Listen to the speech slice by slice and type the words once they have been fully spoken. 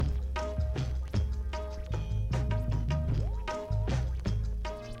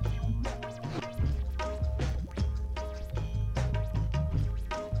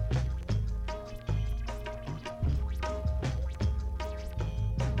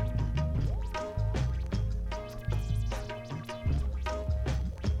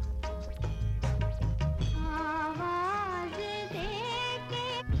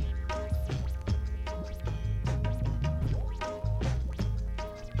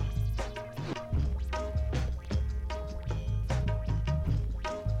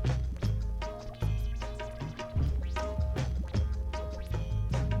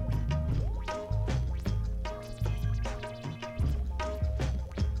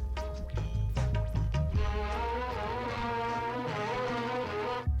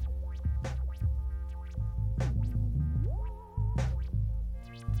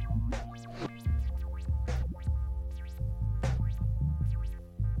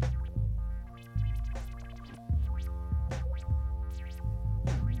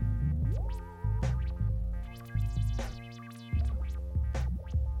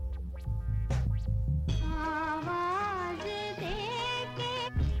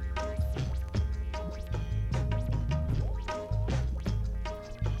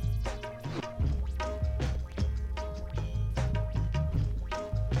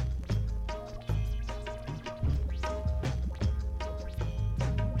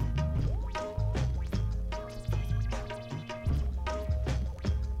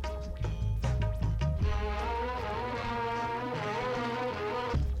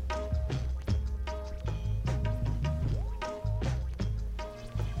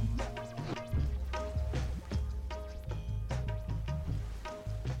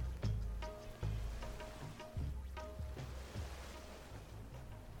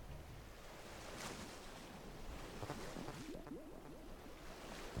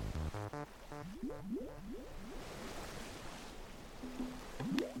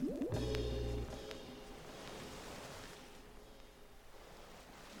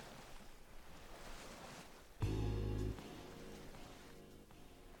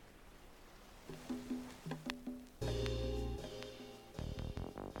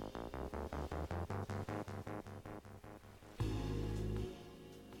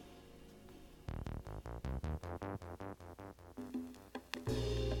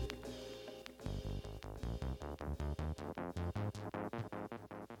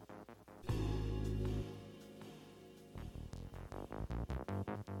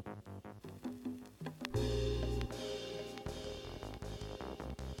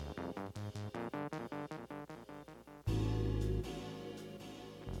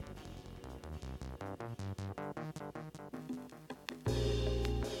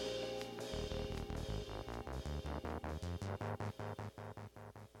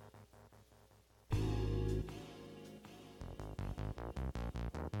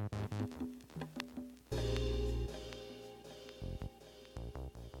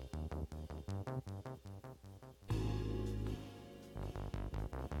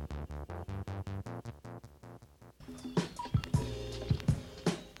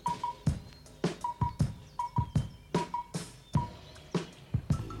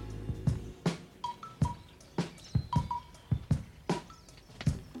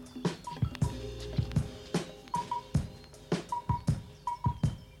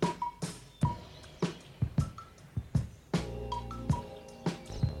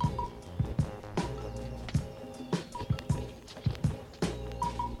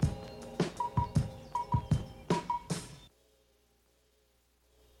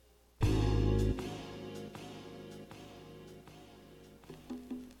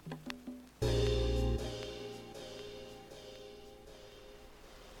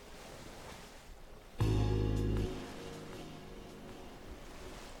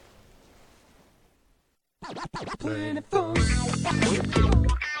Planet Funk.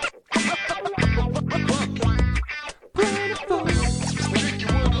 Planet Funk. Make you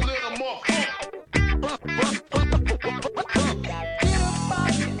want a little more. Get up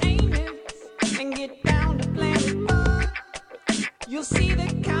off your Amos and get down to Planet Funk. You'll see the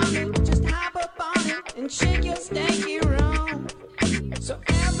comet, just hop up on it and shake your stanky room. So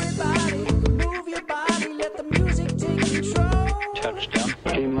everybody, move your body, let the music take control. Touchdown.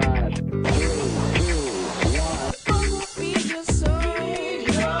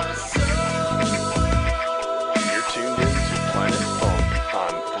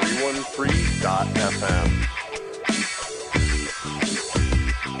 FM.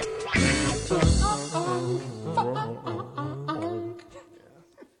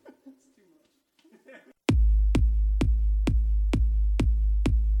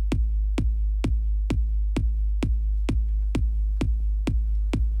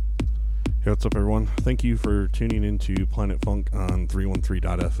 Hey, what's up, everyone? Thank you for tuning into Planet Funk on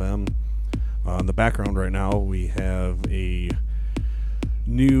 313.fm. In the background right now, we have a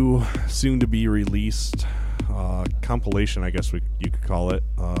new, soon-to-be released compilation, I guess you could call it,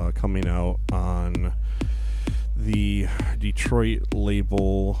 coming out on the Detroit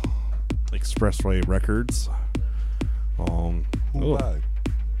label Expressway Records.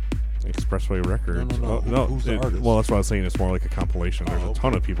 Expressway Records. No. Who's the artist? Well, that's what I was saying. It's more like a compilation. There's a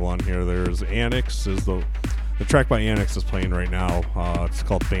ton of people on here. There's Annex. Is the track by Annex is playing right now. It's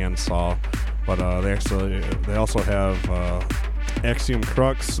called Bandsaw. But they also have Axiom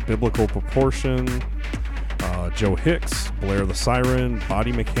Crux, Biblical Proportion, Joe Hicks, Blair the Siren,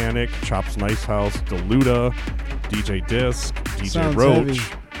 Body Mechanic, Chops Nice House, Deluda, DJ Disc, DJ Sounds Roach,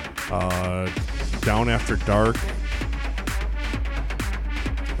 Down After Dark,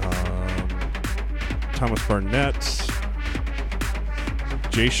 Thomas Barnett,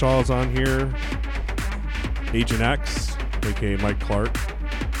 Jay Shaw's on here, Agent X, aka Mike Clark,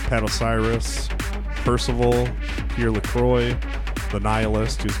 Pat Osiris, Percival, Pierre LaCroix, The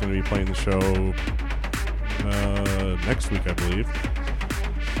Nihilist, who's going to be playing the show next week, I believe.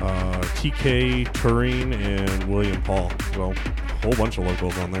 TK, Turing, and William Paul. So, a whole bunch of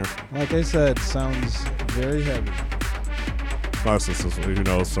locals on there. Like I said, sounds very heavy. Who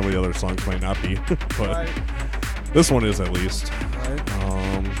knows? Some of the other songs might not be, but Right. This one is at least. Right.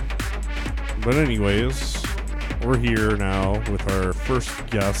 But anyways, we're here now with our first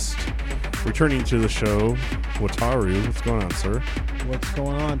guest, returning to the show, Wataru. What's going on, sir? What's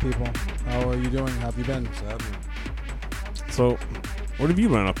going on, people? How are you doing? How have you been? So, what have you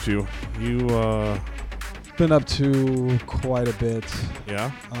been up to? You, Been up to quite a bit.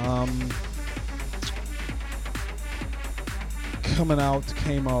 yeah?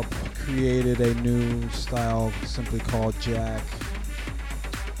 created a new style simply called Jack,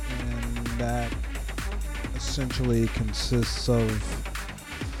 and that essentially consists of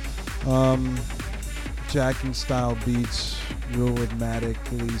jacking style beats, real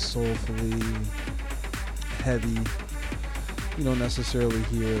rhythmically, soulfully heavy. You don't necessarily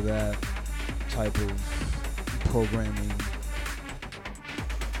hear that type of programming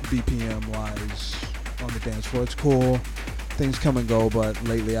BPM wise on the dance floor. It's cool, things come and go, but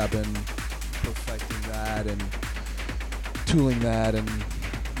lately I've been perfecting that and tooling that and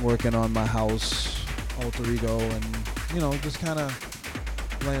working on my house alter ego, and just kind of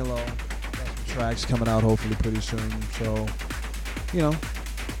laying low. Got some tracks coming out hopefully pretty soon, so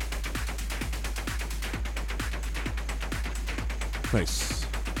Nice.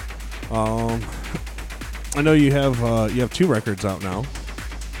 I know you have 2 records out now.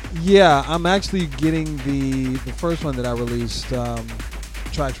 Yeah, I'm actually getting the first one that I released,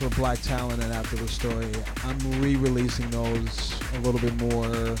 tracks for Black Talent and After the Story. I'm re-releasing those a little bit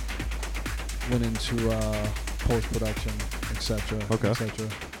more, went into post-production, etc. Okay. etc.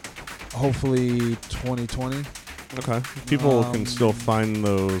 Hopefully 2020. Okay. People can still find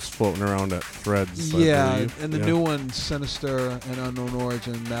those floating around at Threads. Yeah, I believe. and the new one, Sinister and Unknown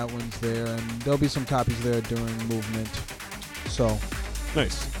Origin, that one's there, and there'll be some copies there during Movement. So,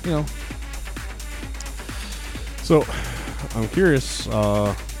 Nice. So, I'm curious.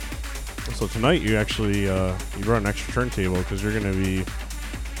 So tonight you actually you brought an extra turntable because you're going to be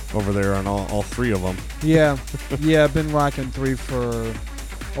over there on all 3 of them. yeah, I've been rocking 3 for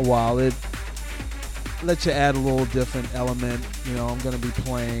a while. It lets you add a little different element. I'm going to be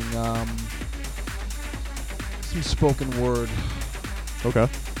playing some spoken word Okay.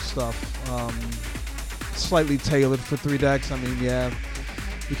 stuff. Slightly tailored for 3 decks. I mean, yeah,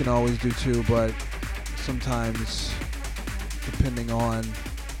 you can always do 2, but sometimes, depending on,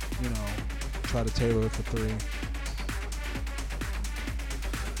 try to tailor it for 3.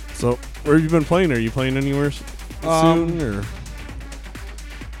 So where have you been playing? Are you playing anywhere soon? Or?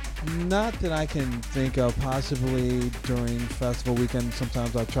 Not that I can think of. Possibly during festival weekend.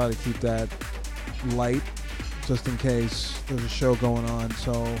 Sometimes I try to keep that light, just in case there's a show going on.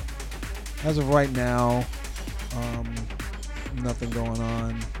 So as of right now, nothing going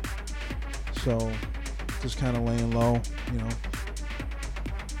on. So just kind of laying low,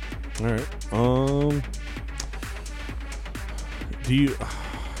 All right. Do you?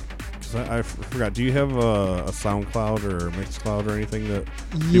 Because I forgot. Do you have a SoundCloud or a Mixcloud or anything that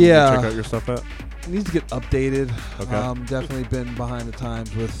people can check out your stuff at? It needs to get updated. Okay. Definitely been behind the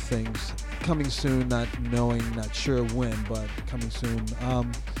times with things coming soon. Not sure when, but coming soon.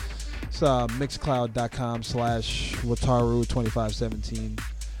 It's mixcloud.com/Wataru2517.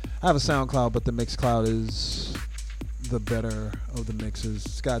 I have a SoundCloud, but the Mixcloud is the better of the mixes.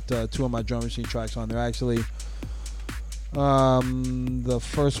 It's got 2 of my drum machine tracks on there. Actually, the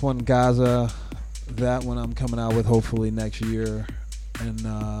first one, Gaza, that one I'm coming out with hopefully next year. And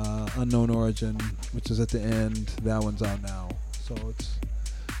Unknown Origin, which is at the end, that one's out now. So it's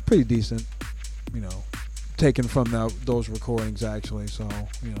pretty decent, taken from those recordings actually. So,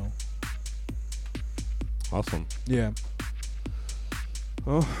 Awesome. Yeah.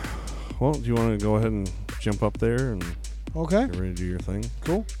 Oh, well, do you want to go ahead and jump up there and Okay. get ready to do your thing?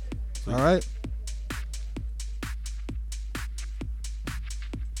 Cool. All right.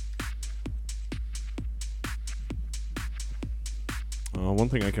 One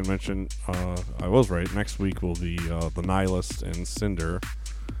thing I can mention, I was right. Next week will be the Nihilist and Cinder.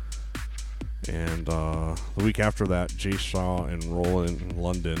 And the week after that, Jay Shaw and Roland in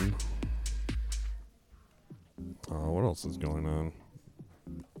London. What else is going on?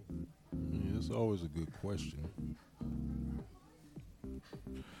 Yeah, it's always a good question.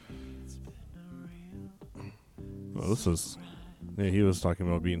 Oh, this is... Yeah, he was talking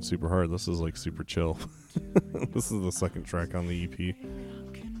about being super hard. This is like super chill. This is the second track on the EP.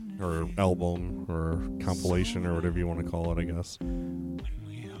 Or album, or compilation, or whatever you want to call it, I guess.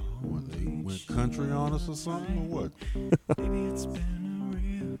 What, they went country on us or something, or what? Maybe it's been a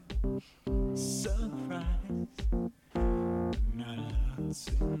real surprise. When I looked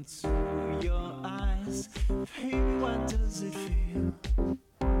into your eyes, baby, why does it feel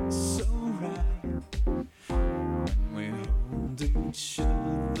so right? We hold each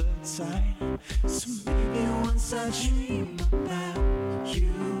other tight. So maybe once I dream about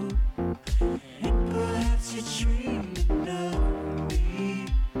you, and perhaps you're dreaming of me.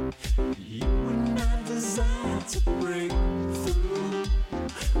 You and I designed to break through.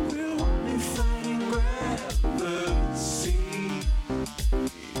 We're only fighting gravity.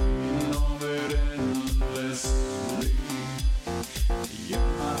 In orbit endlessly. You're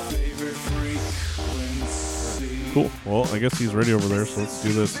my favorite. Cool. Well, I guess he's ready over there, so let's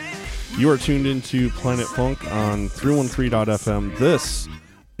do this. You are tuned into Planet Funk on 313.fm. This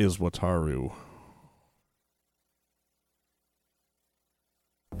is Wataru.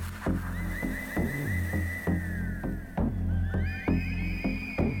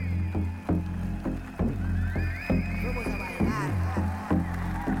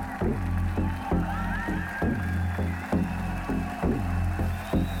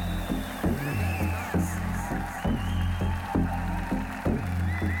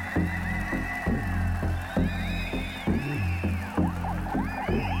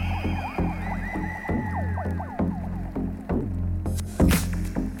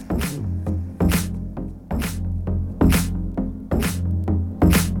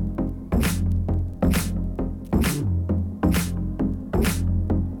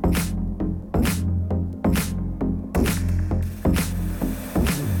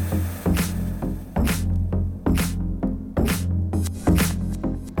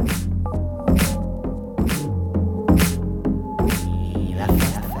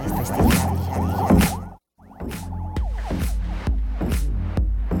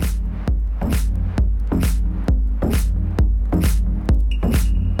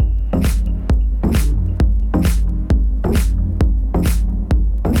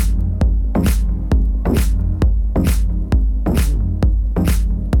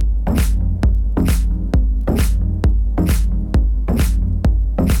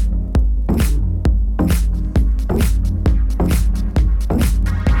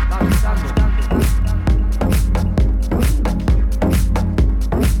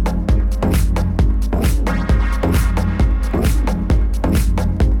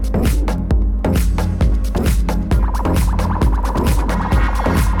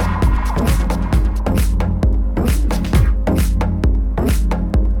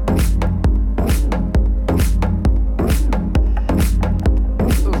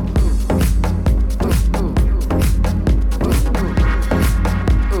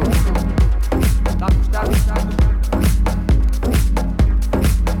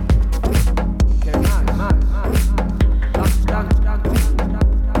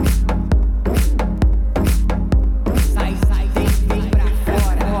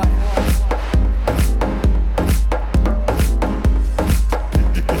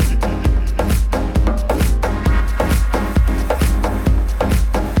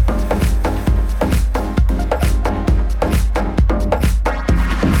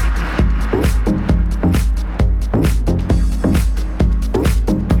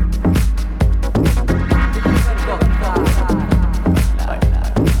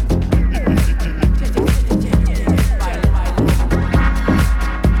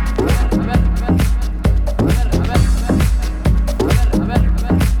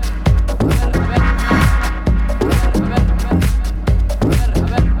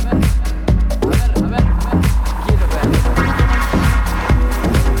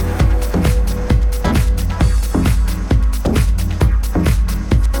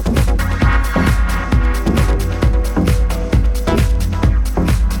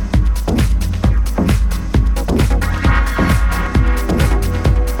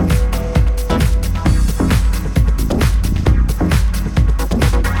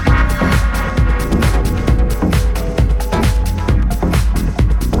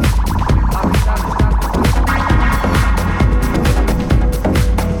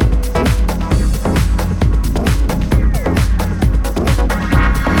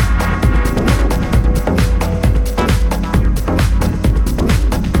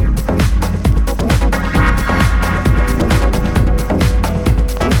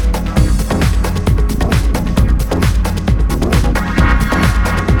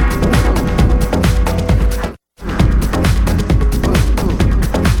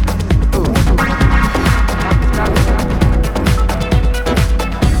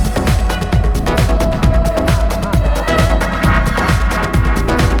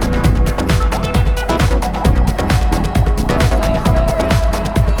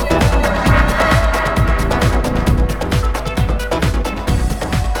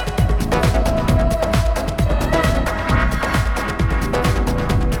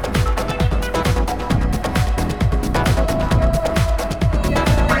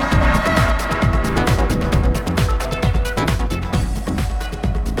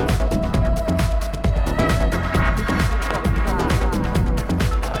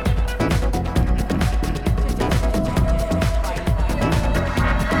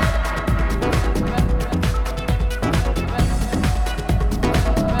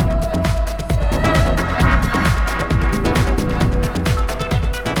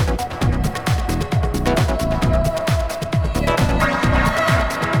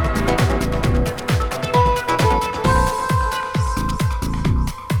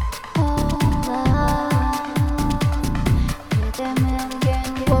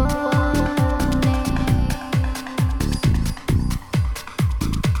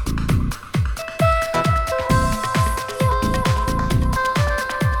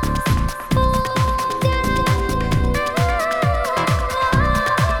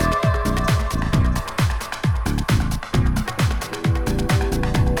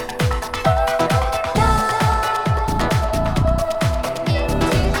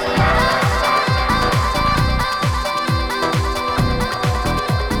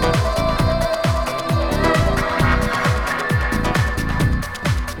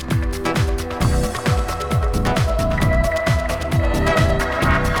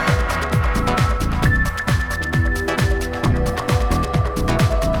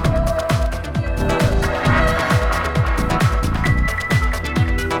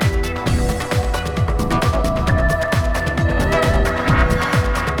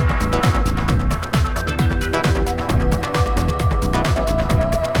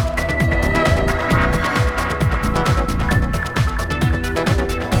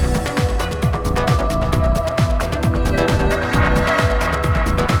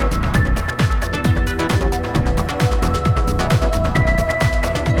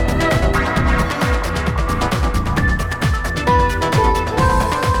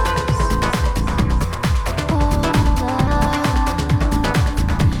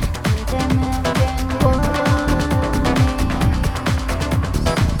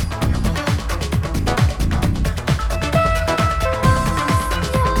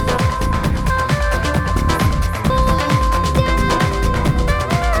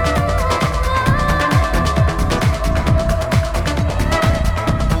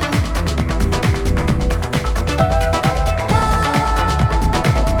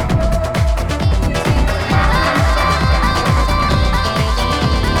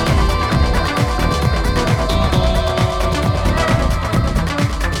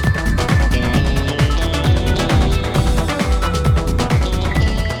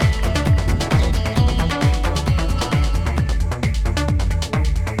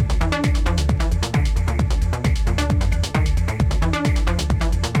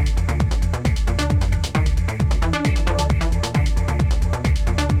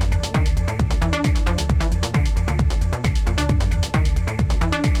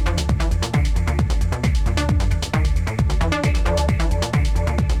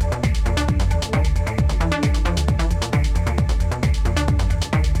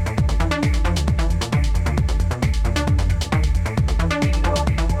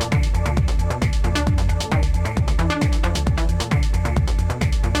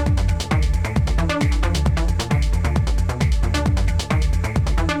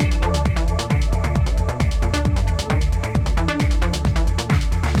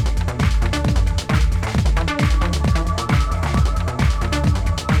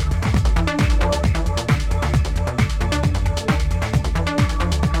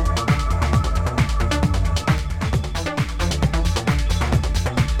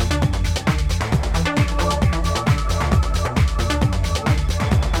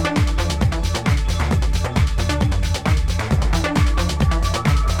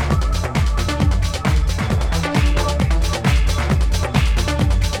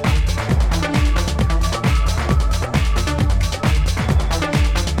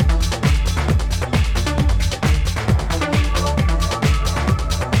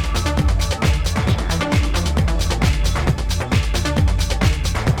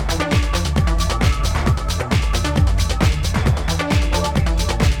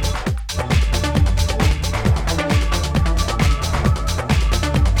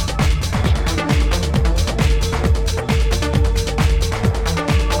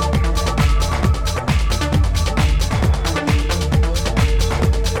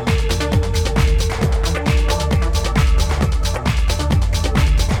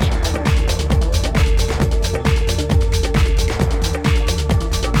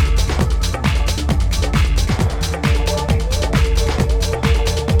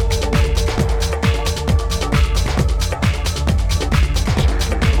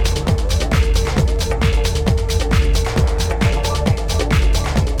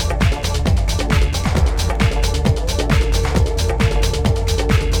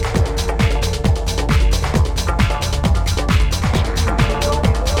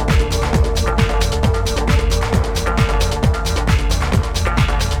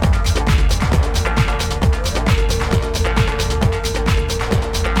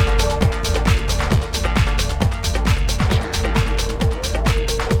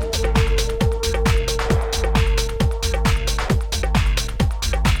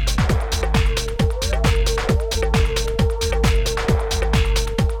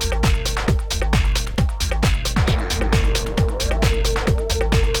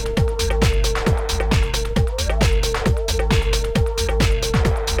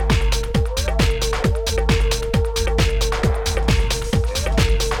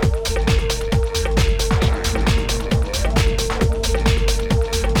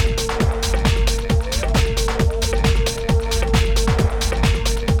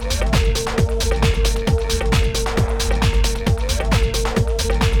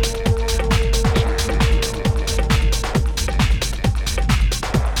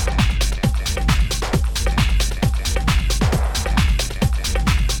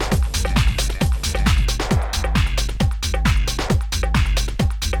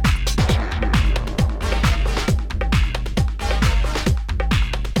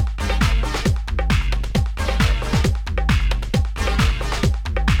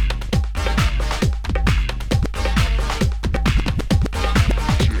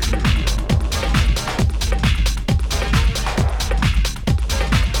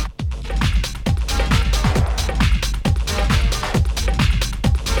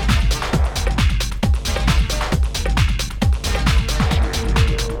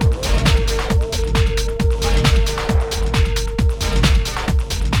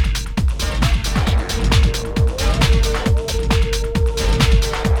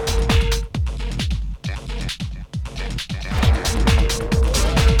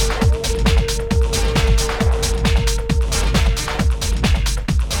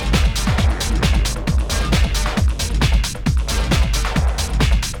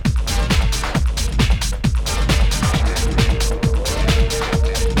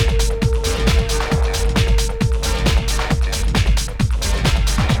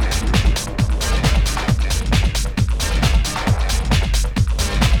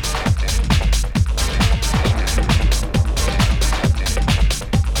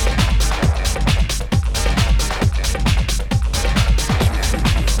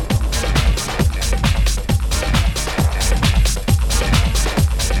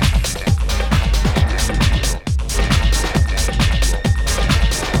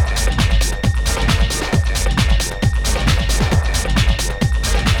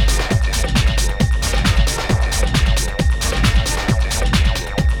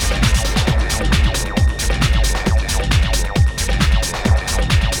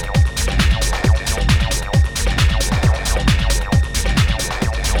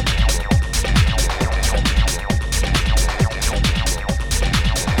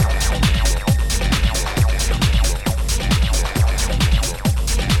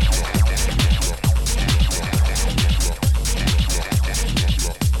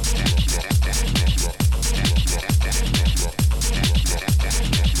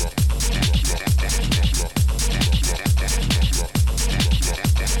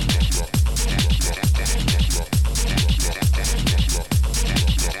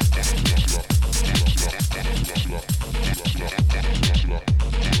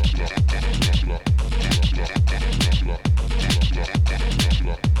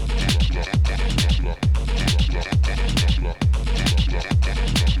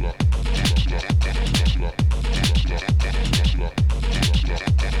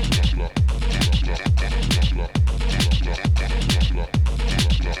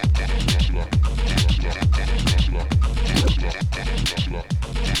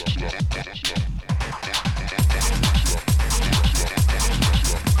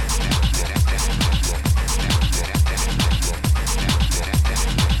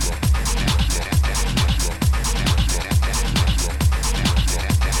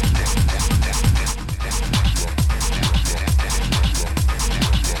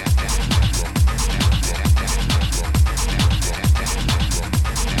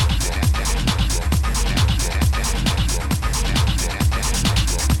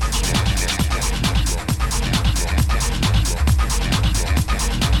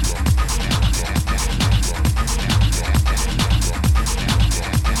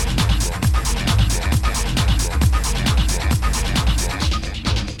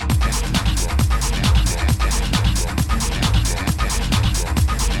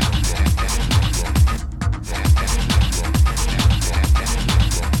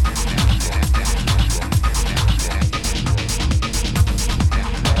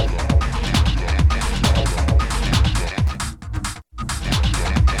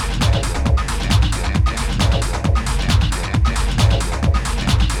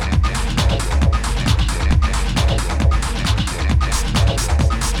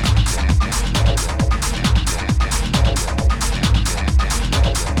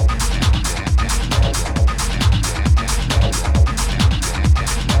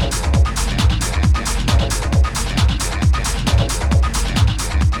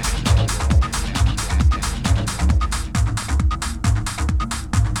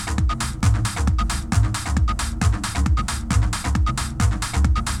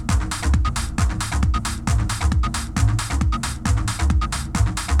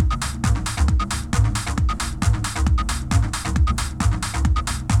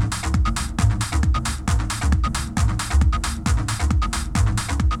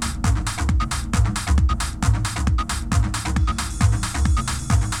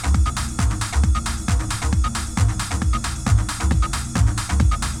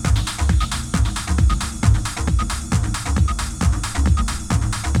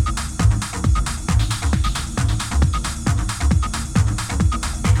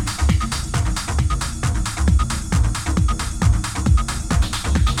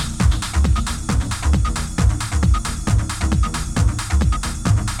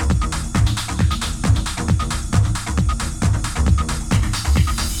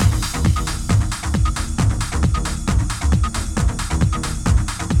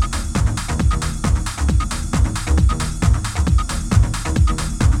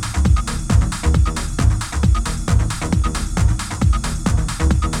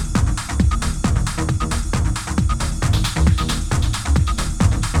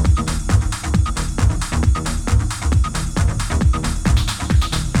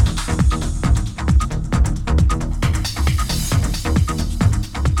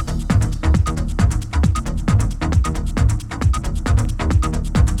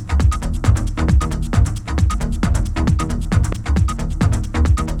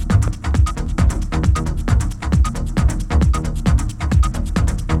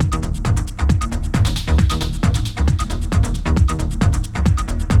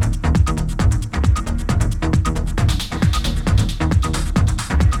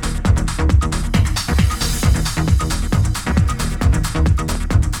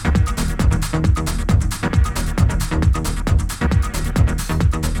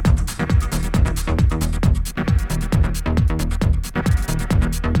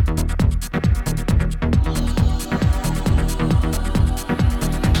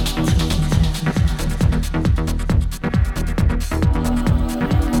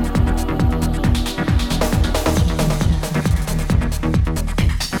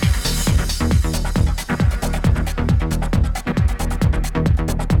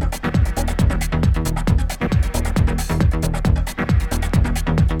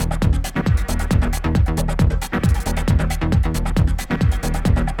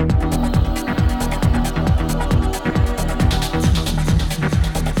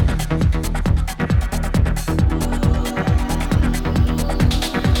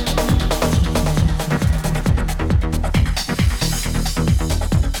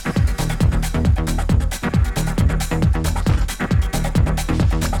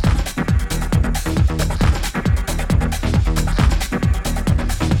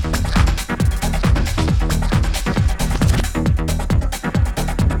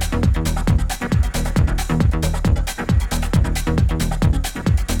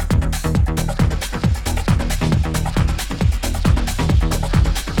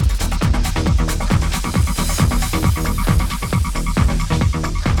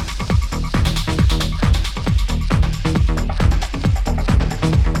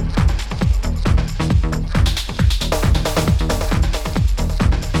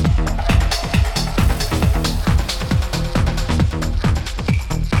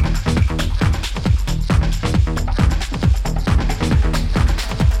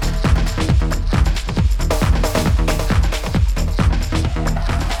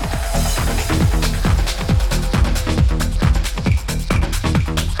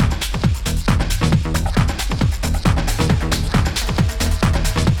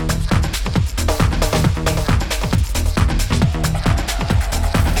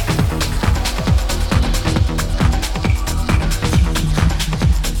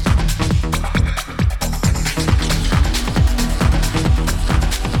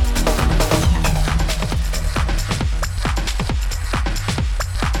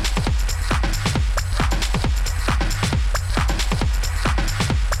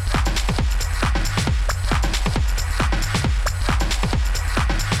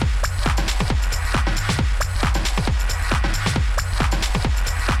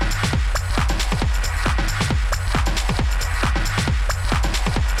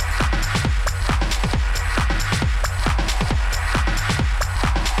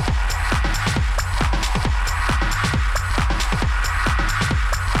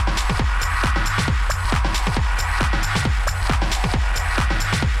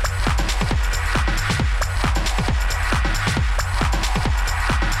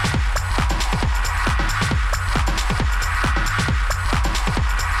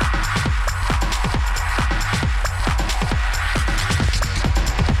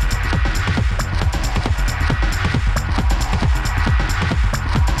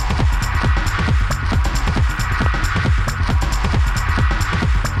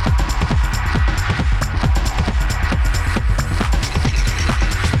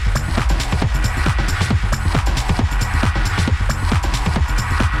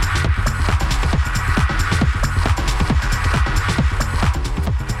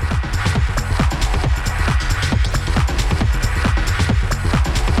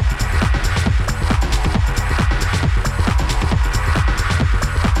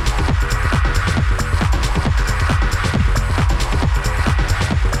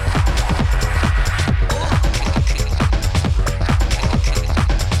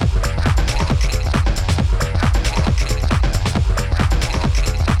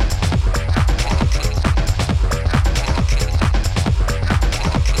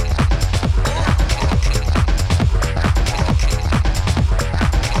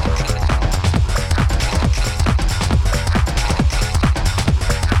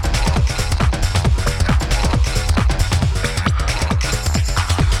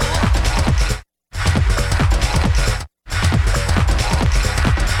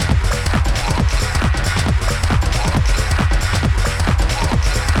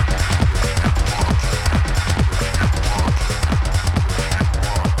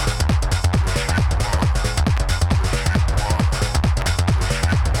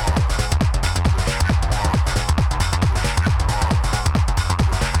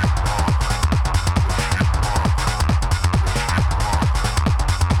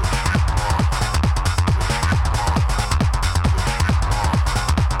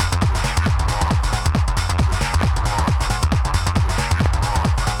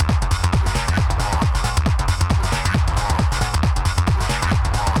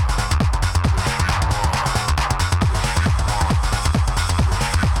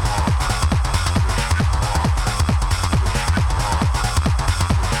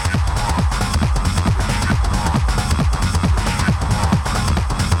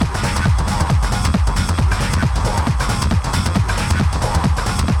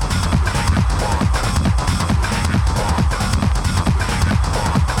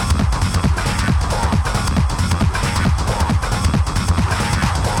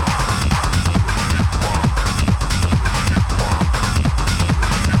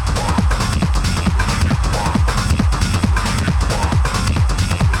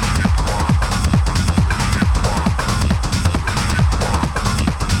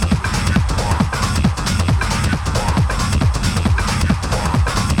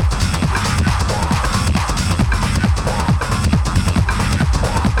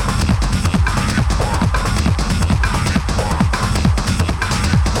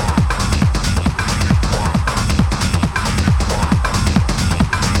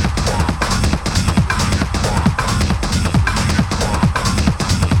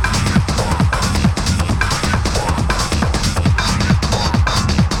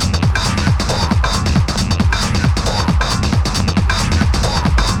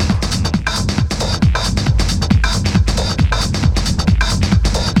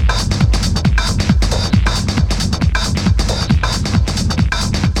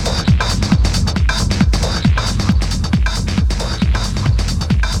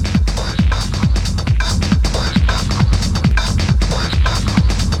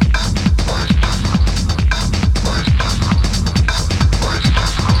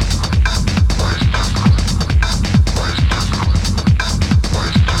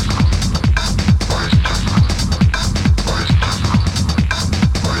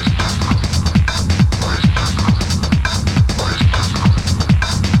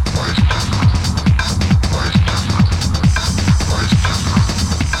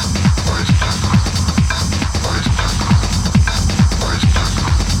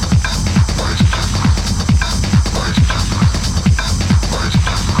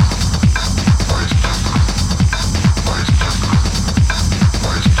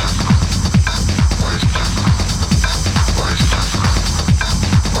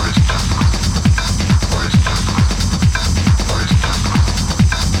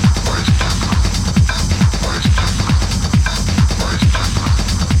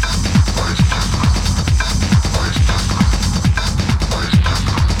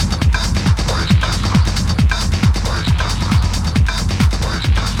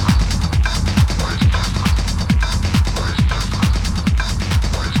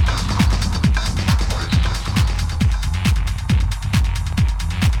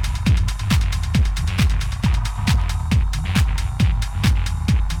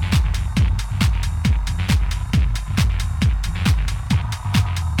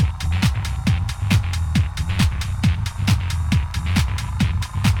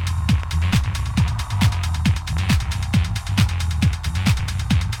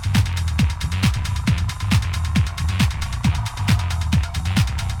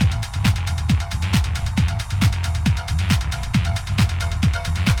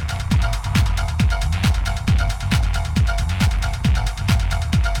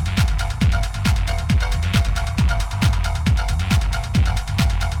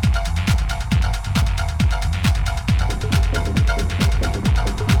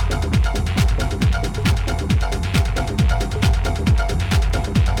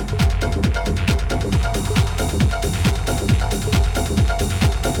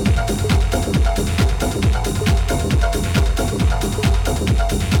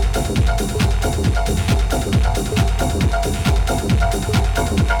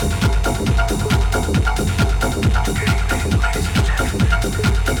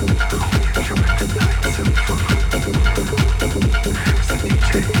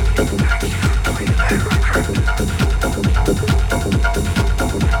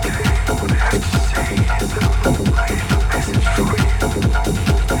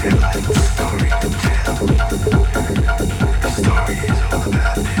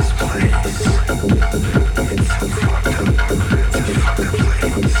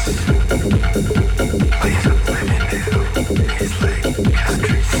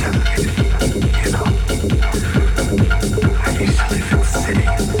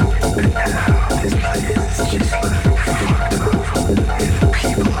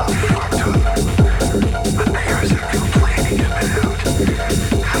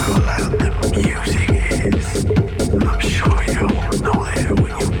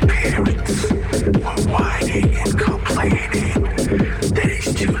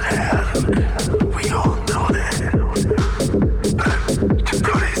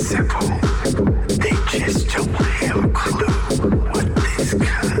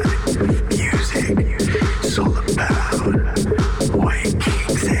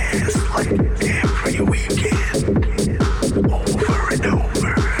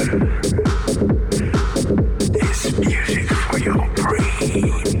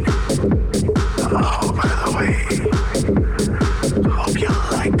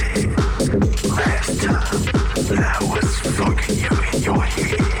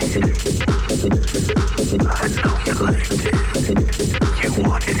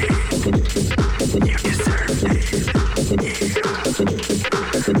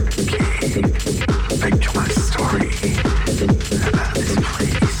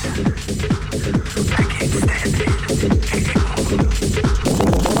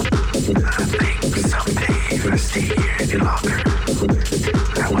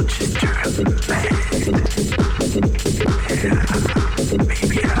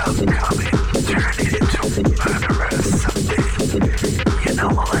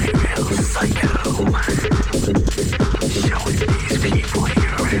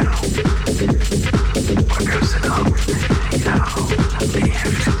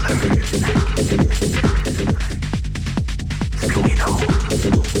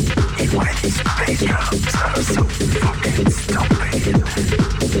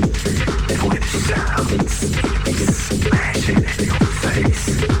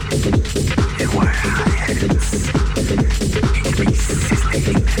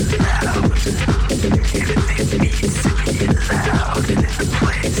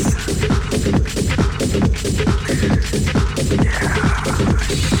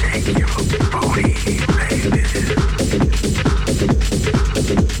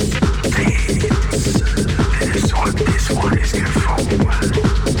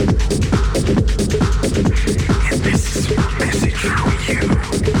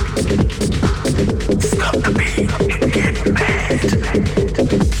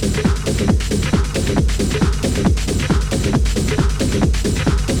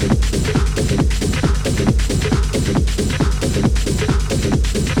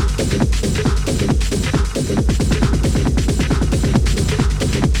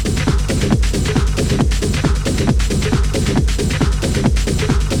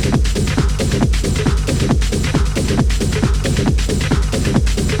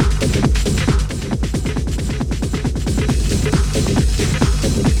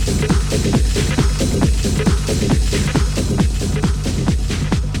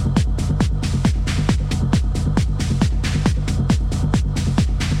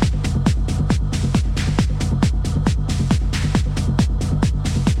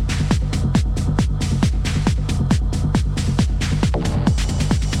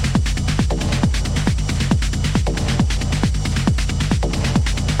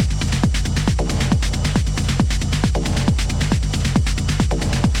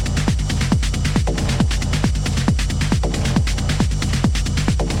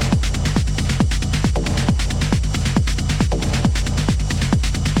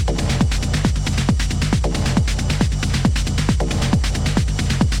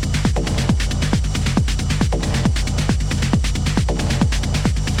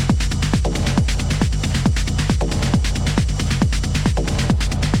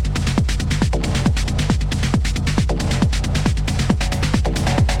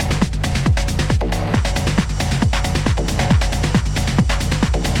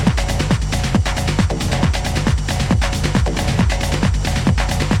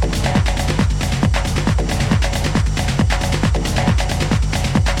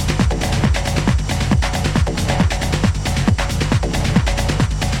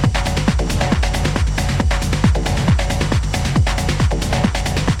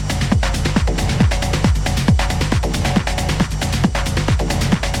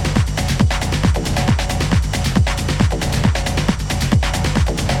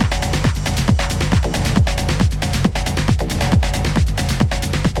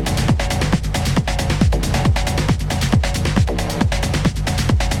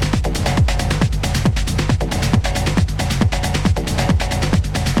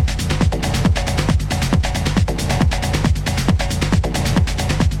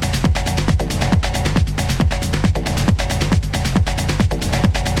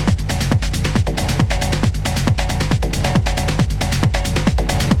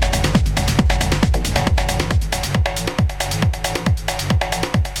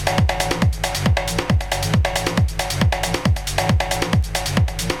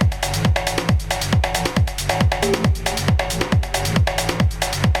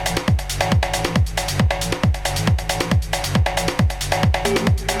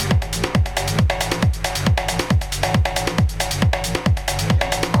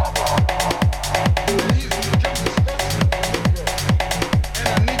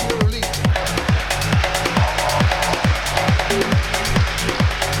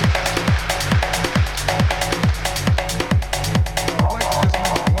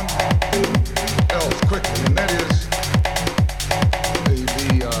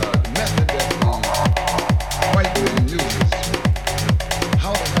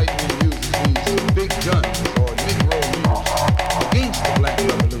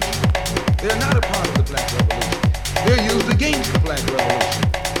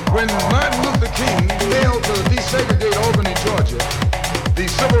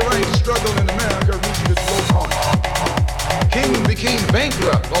 civil rights struggle in America reached its low point. King became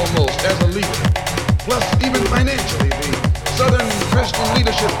bankrupt almost as a leader. Plus, even financially, the Southern Christian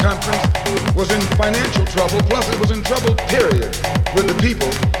Leadership Conference was in financial trouble. Plus, it was in trouble, period, with the people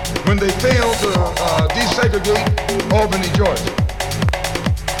when they failed to desegregate Albany, Georgia.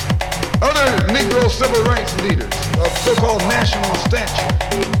 Other Negro civil rights leaders of so-called national stature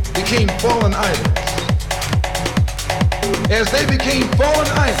became fallen idols. As they became fallen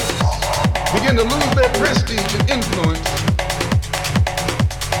idols, began to lose their prestige and influence,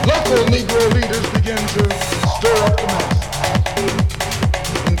 local Negro leaders began to stir up the masses.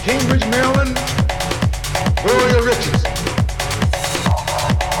 In Cambridge, Maryland, Gloria Richardson.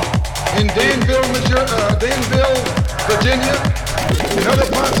 In Danville, Virginia, and other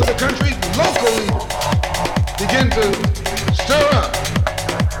parts of the country, local leaders begin to stir up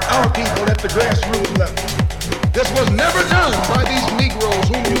our people at the grassroots level. This was never done by these Negroes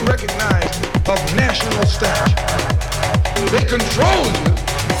whom you recognize of national stature. They controlled you,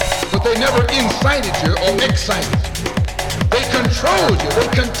 but they never incited you or excited you. They controlled you, they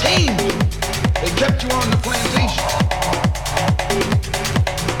contained you, they kept you on the plantation.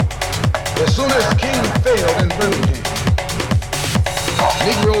 As soon as King failed in Birmingham,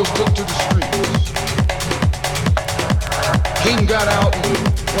 Negroes took to the streets. King got out and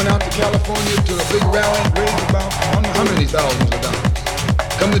went out to California to a big rally, raised about how many thousands of dollars.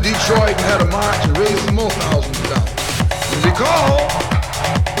 Come to Detroit and had a march and raised some more thousands of dollars. And recall,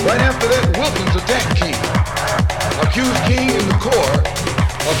 right after that, Wilkins attacked King, accused King and the Corps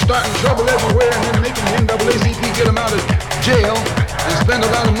of starting trouble everywhere and then making the NAACP get him out of jail and spend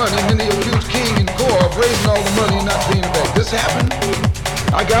a lot of money, and then they accused King and Corps of raising all the money and not paying it back. This happened.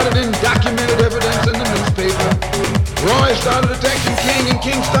 I got it in documented evidence in the newspaper. Roy started attacking King, and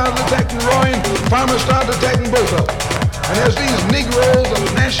King started attacking Roy, and Farmer started attacking both of them. And as these Negroes of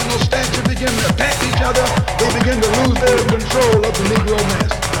national stature begin to attack each other, they begin to lose their control of the Negro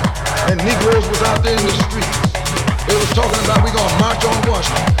mass. And Negroes was out there in the streets. They was talking about we're gonna march on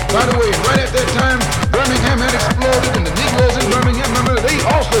Washington. By the way, right at that time, Birmingham had exploded, and the Negroes in Birmingham, remember, they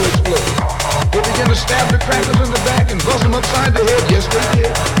also exploded. They began to stab the crackers in the back and bust them upside the head. Yes, they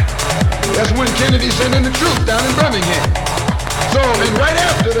did. That's when Kennedy sent in the troops down in Birmingham. So, and right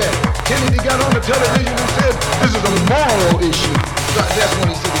after that, Kennedy got on the television and said, this is a moral issue. That's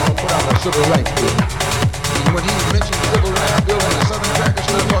when he said he's going to put out a civil rights bill. And when he mentioned the civil rights bill and the Southern crackers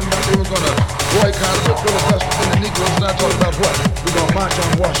started talking about they were going to boycott it or filibuster, and the Negroes started talking about what? We're going to march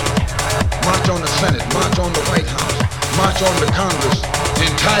on Washington, march on the Senate, march on the White House, march on the Congress,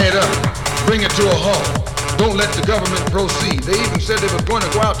 and tie it up, bring it to a halt. Don't let the government proceed. They even said they were going to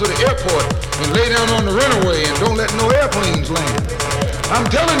go out to the airport and lay down on the runway and don't let no airplanes land. I'm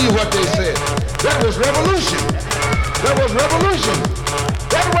telling you what they said. That was revolution. That was revolution.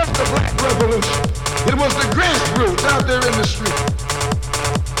 That was the black revolution. It was the grassroots out there in the street.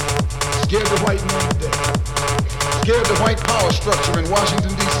 Scared the white man to death. Scared the white power structure in Washington,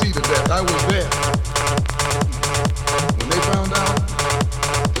 D.C. to death. I was there. When they found out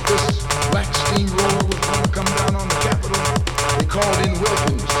that this black steamroller was going to come down on the Capitol, they called in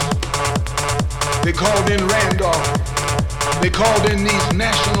Wilkins. They called in Randolph. They called in these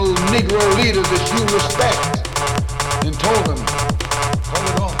national Negro leaders that you respect and told them, call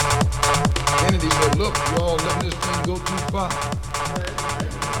it off. Kennedy said, look, you all letting this thing go too far.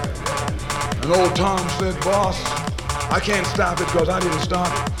 And old Tom said, boss, I can't stop it because I didn't start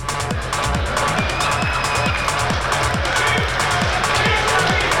it.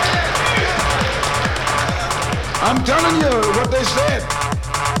 I'm telling you what they said.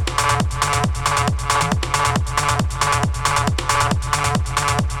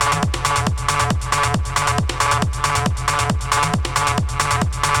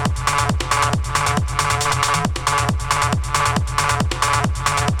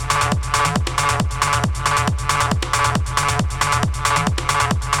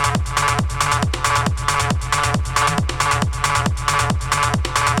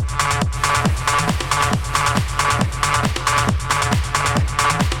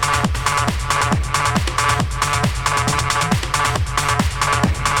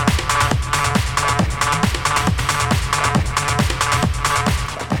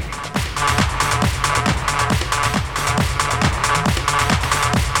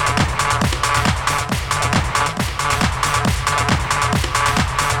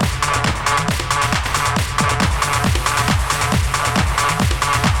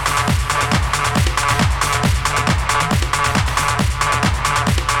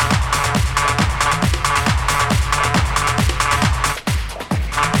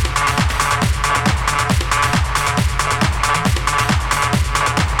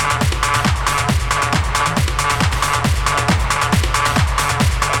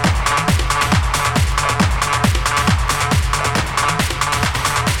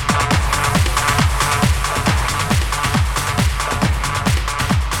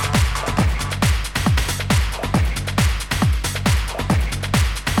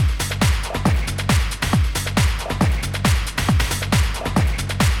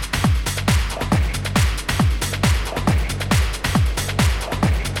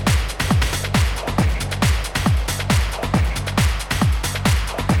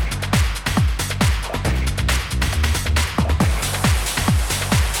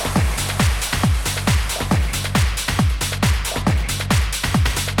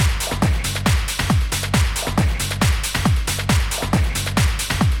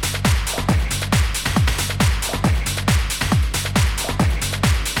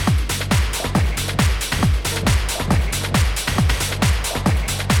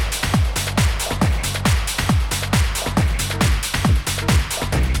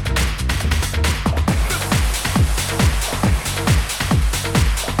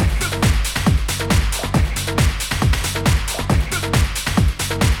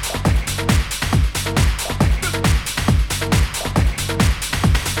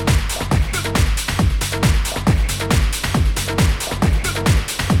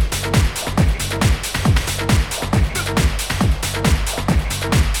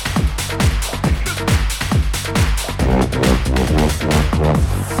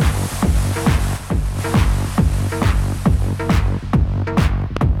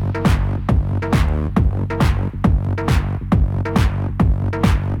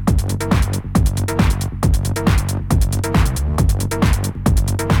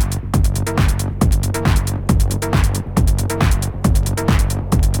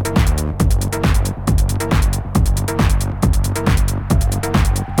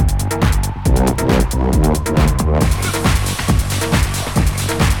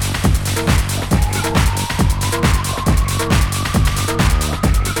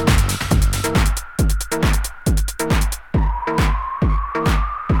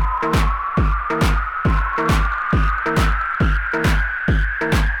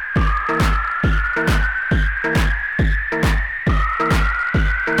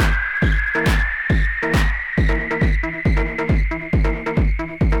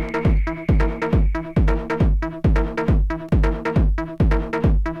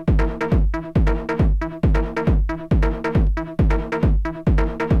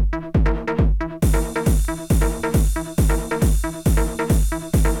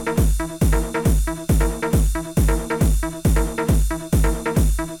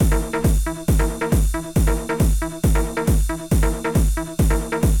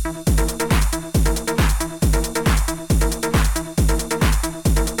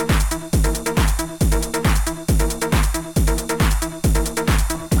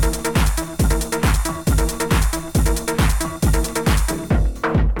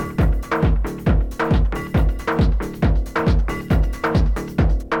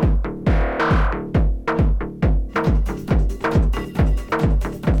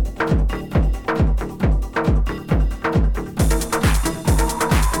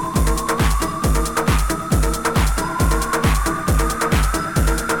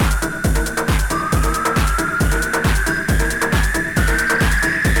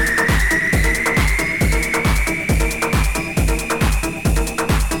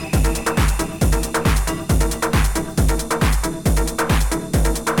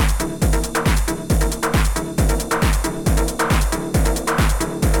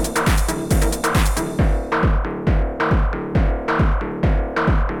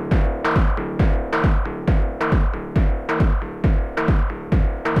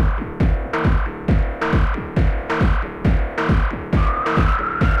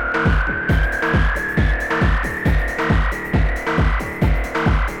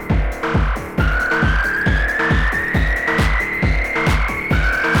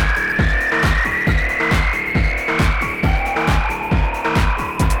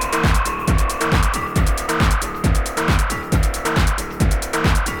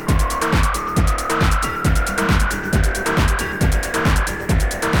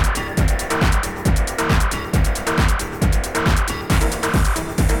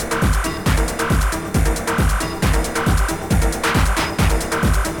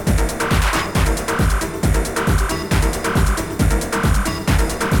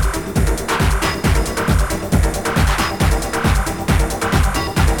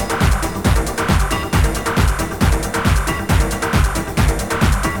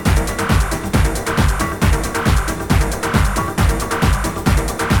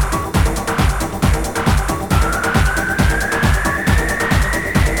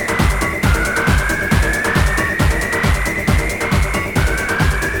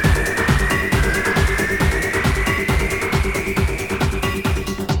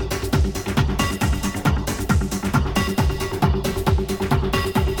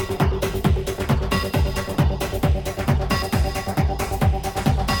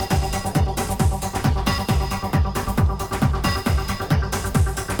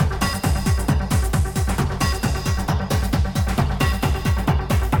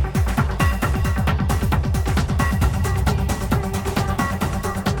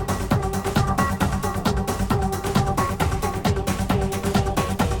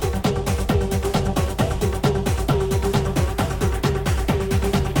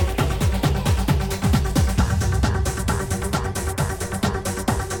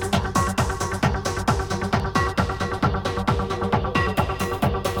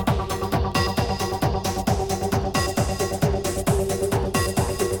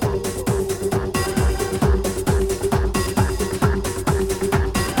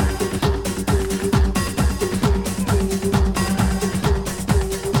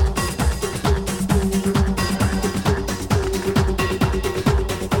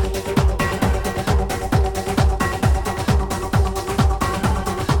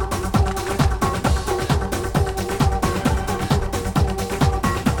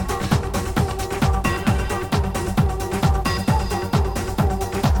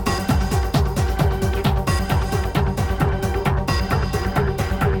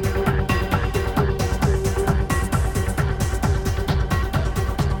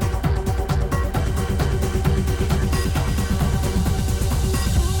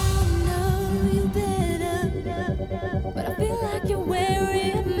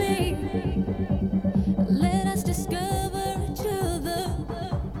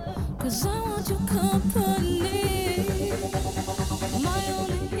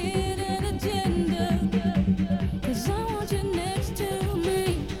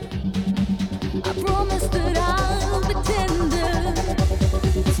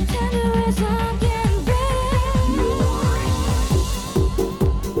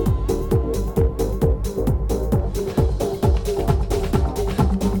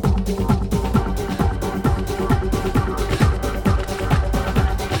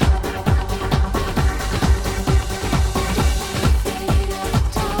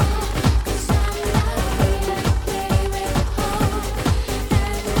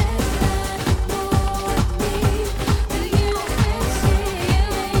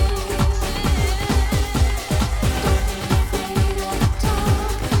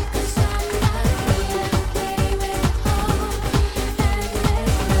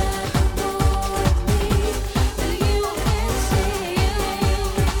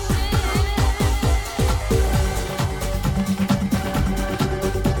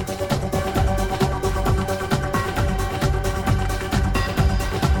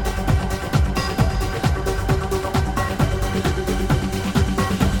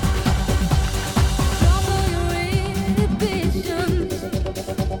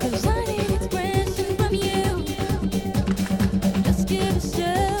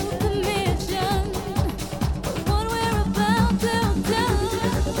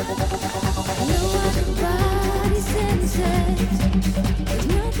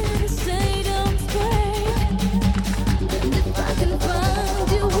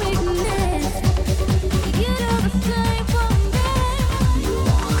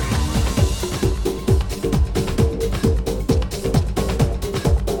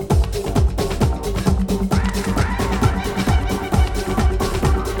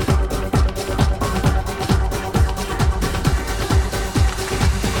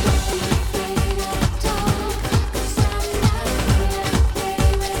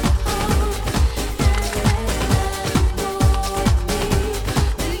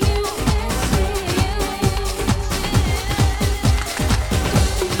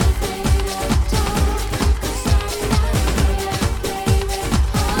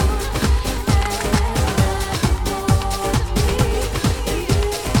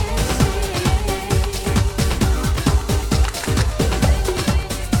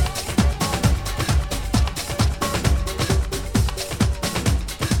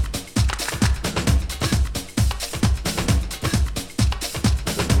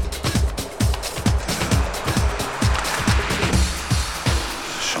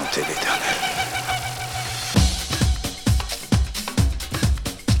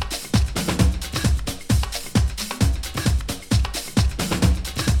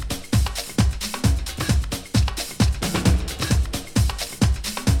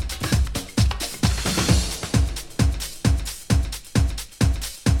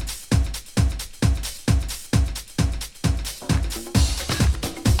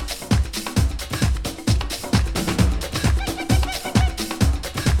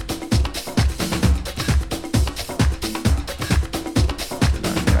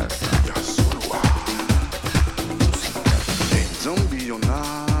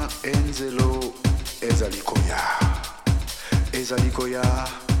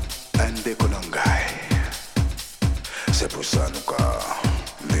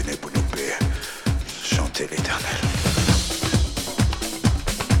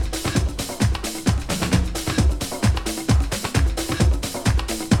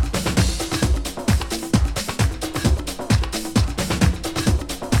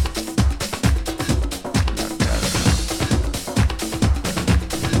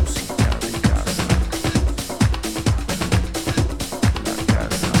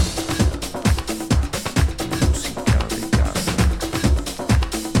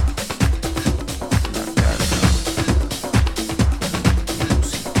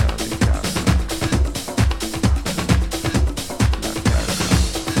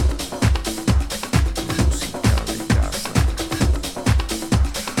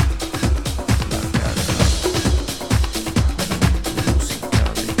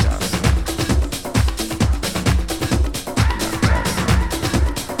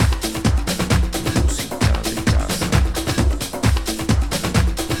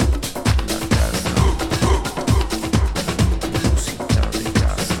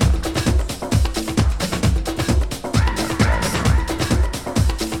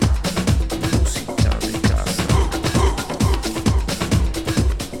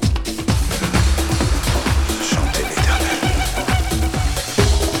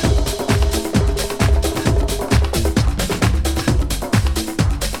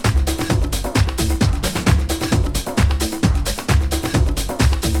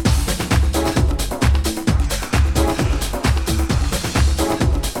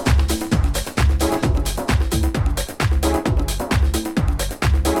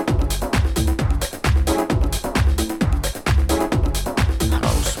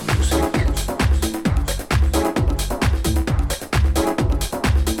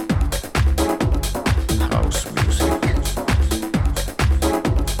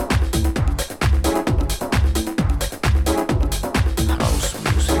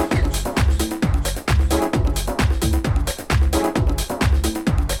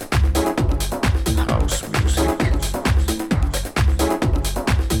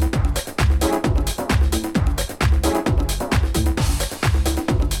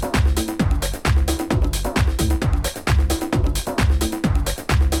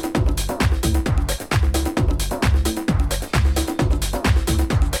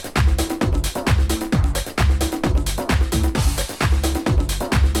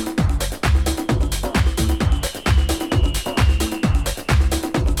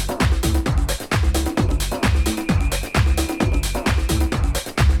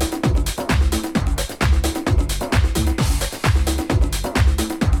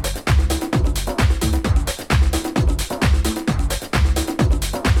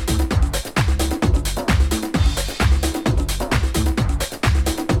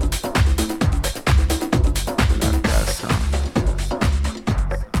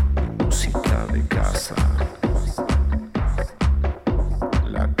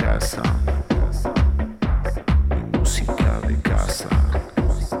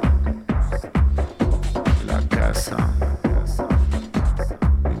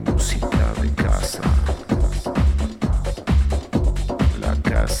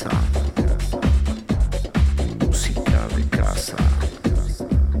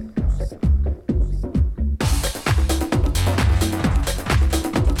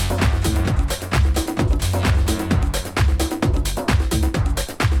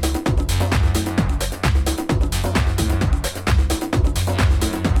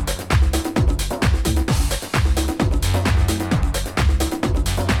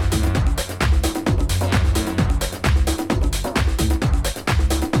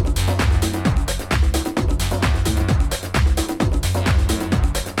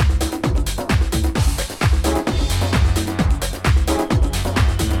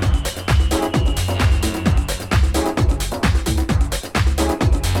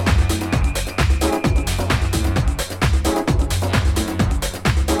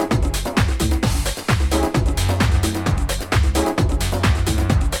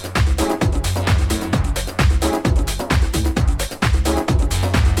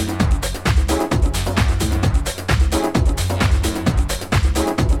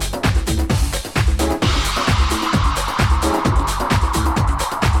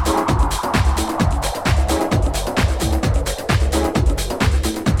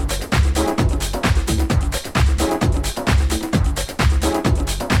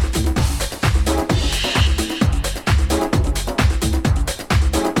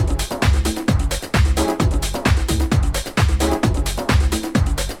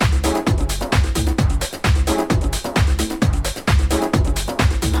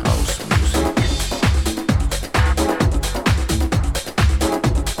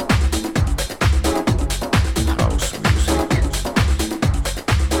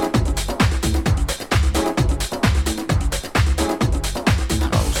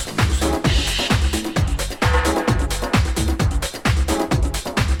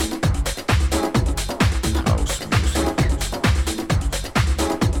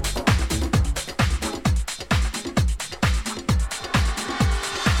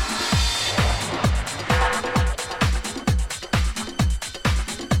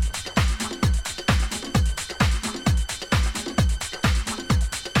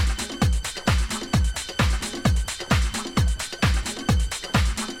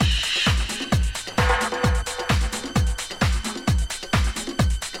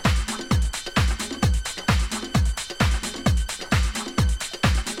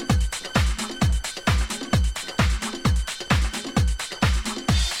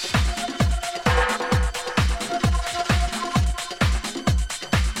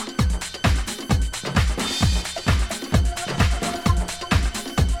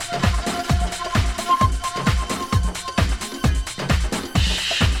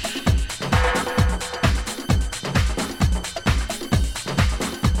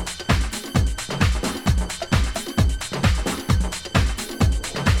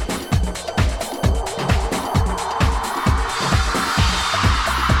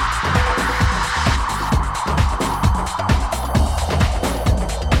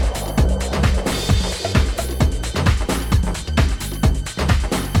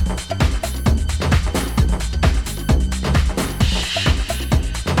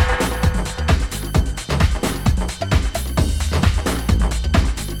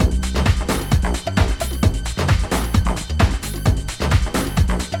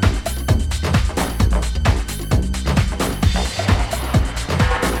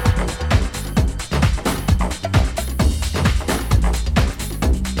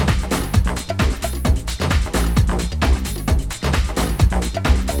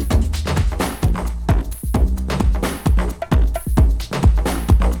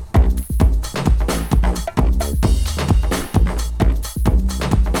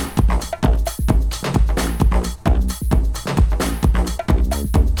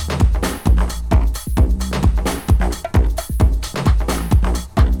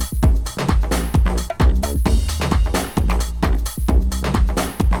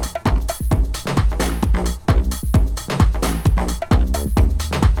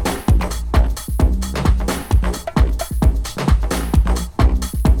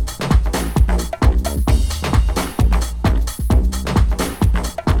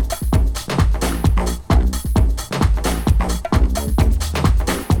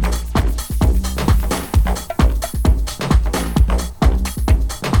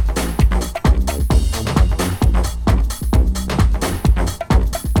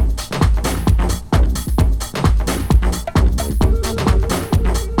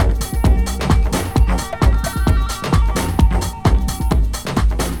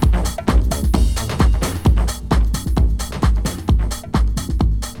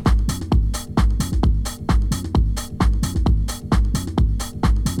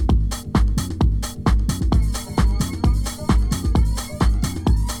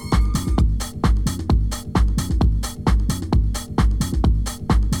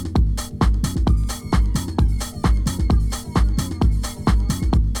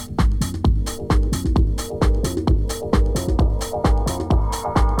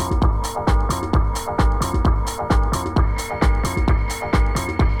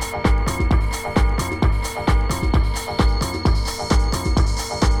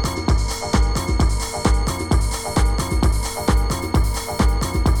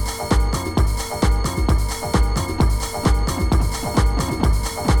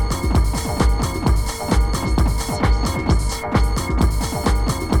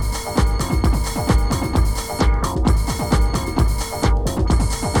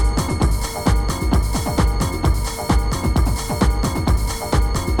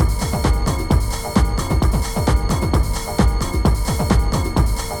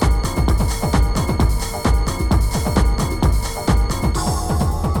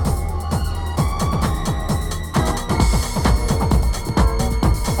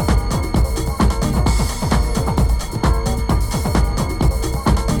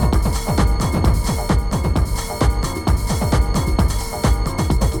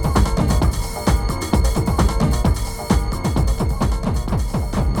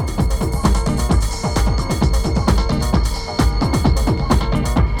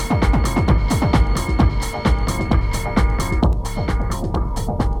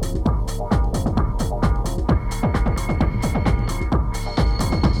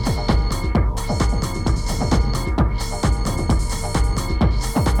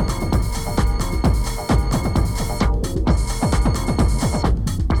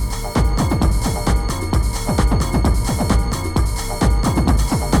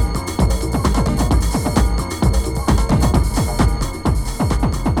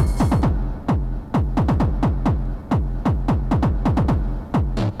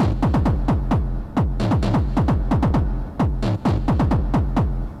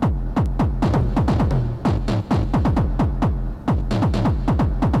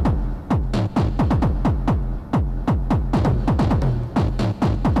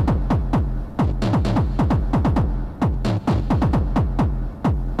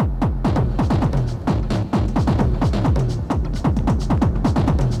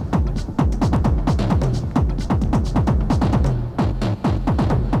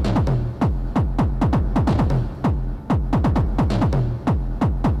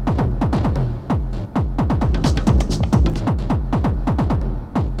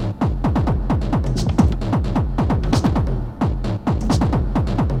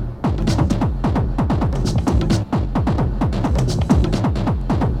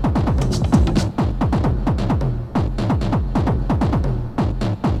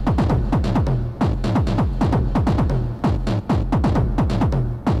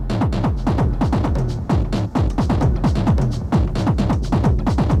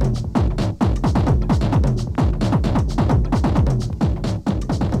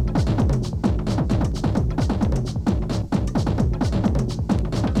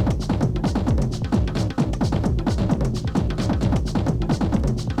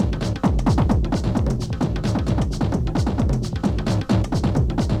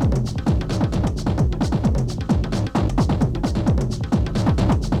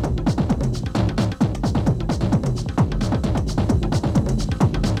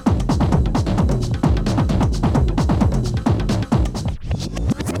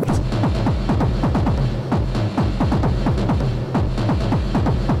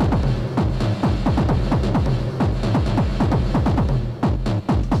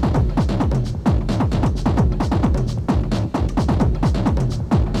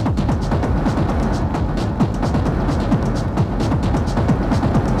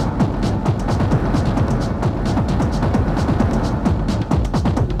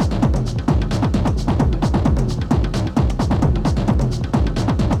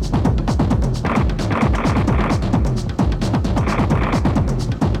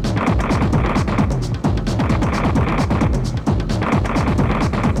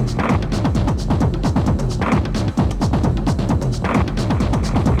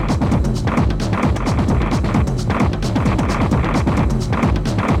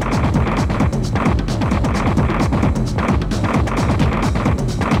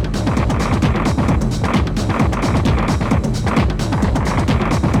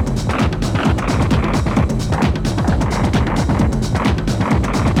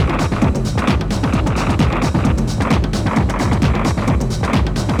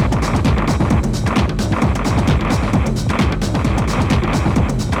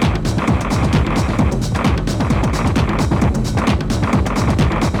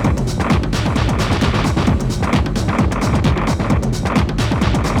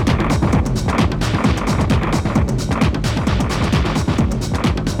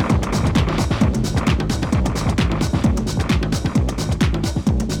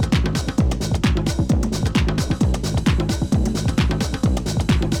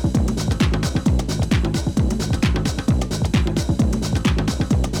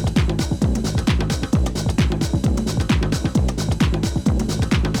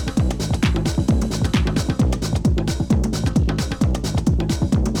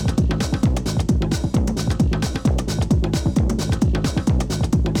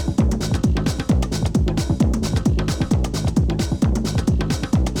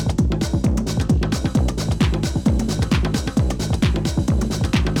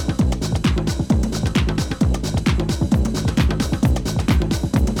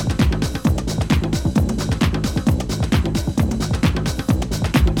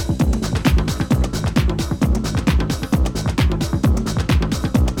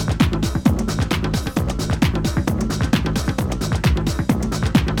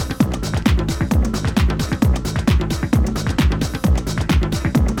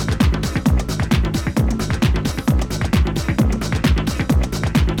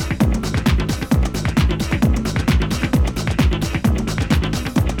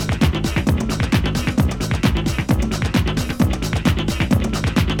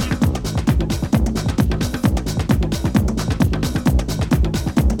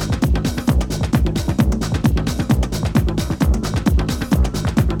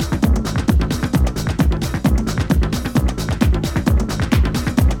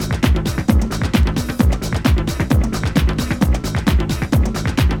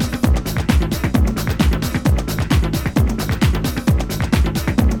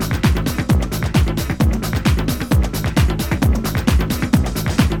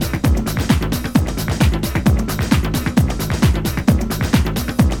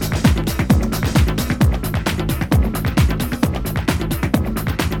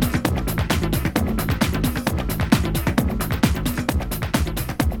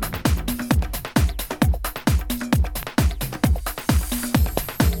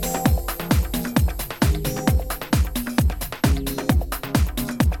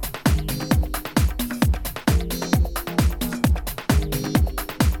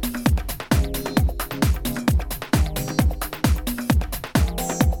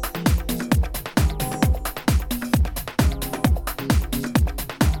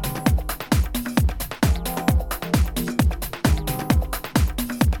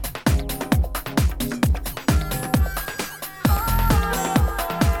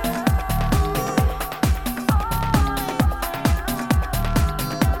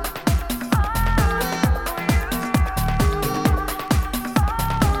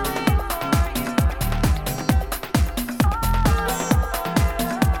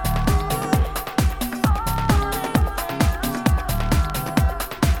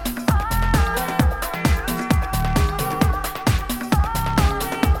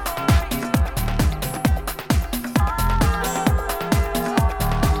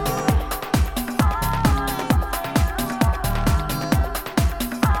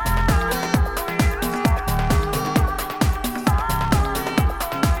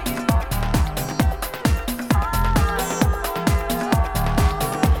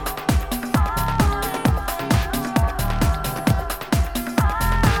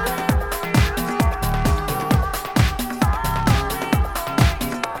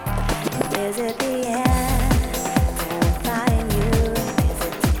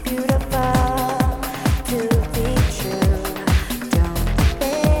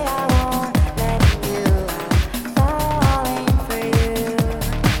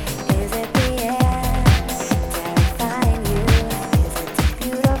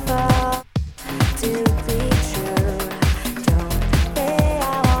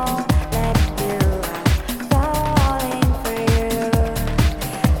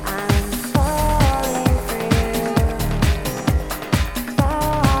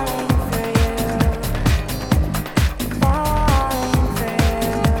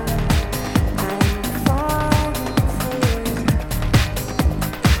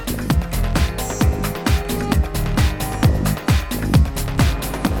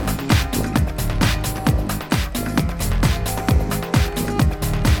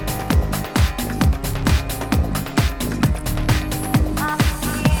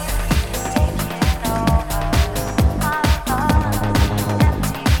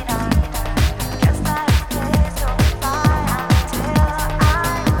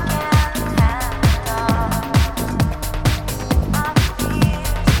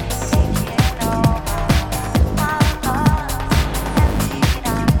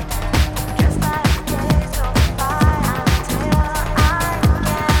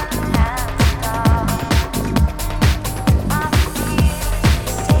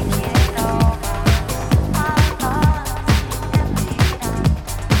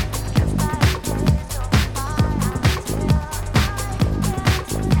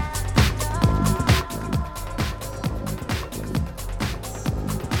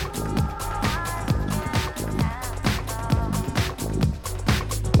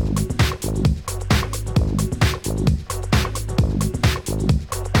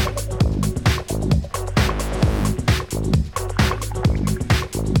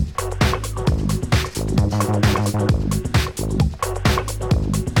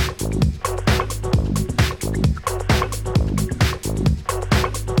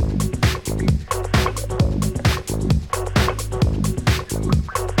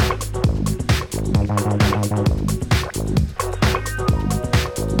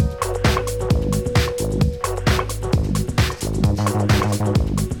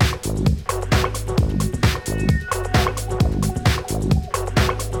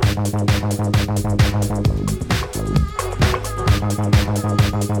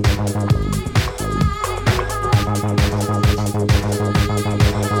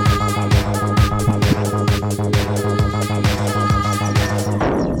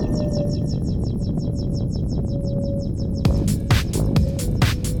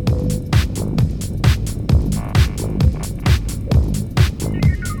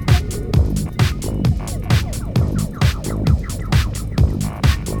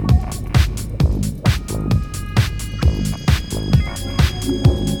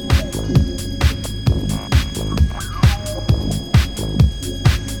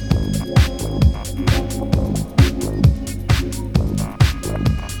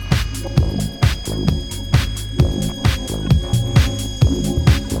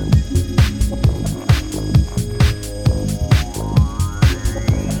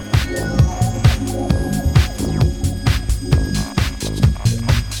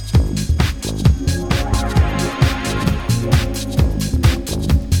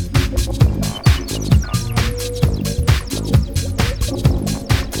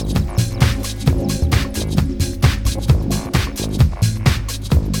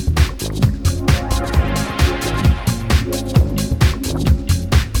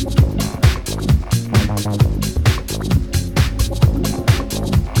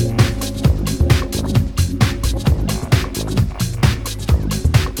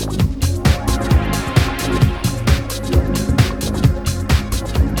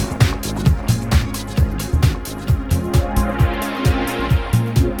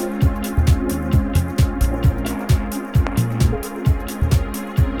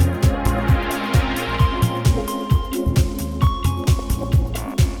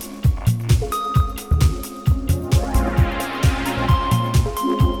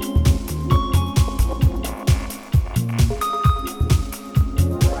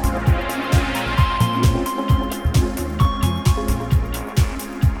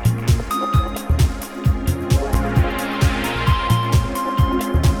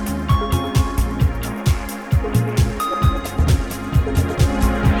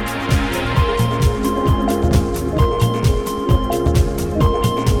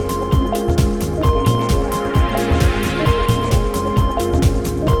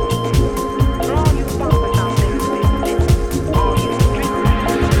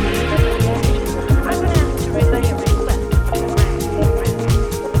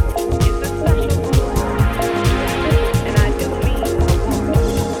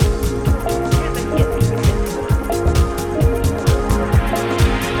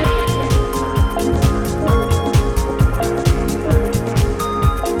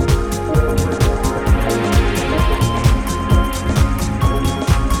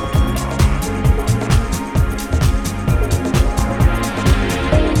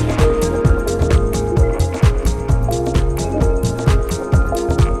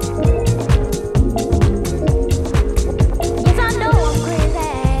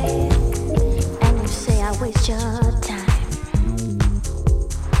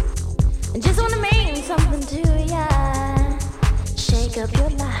 up your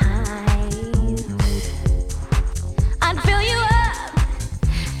life. I'd fill you up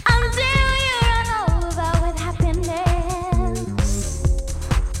until you run over with happiness.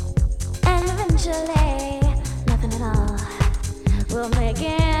 And eventually, nothing at all will make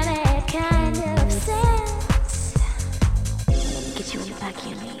any kind of sense. Get you on the back of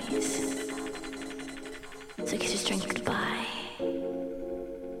your knees. So kiss your strength goodbye.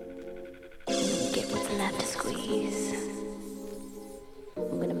 Get what's left to squeeze.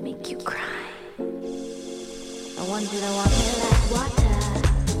 I'm gonna make you cry. I want you to want me like water.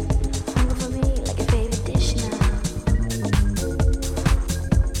 Hunger for me like a favorite dish now.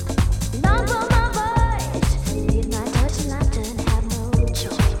 Long for my voice, need my touch and laughter and have no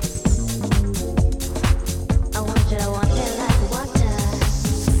choice. I want you to want me like water.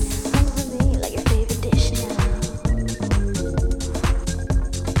 Hunger for me like a favorite dish now.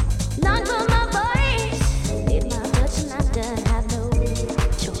 Long for my voice, need my touch and laughter and have no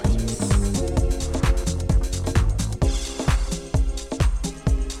choice.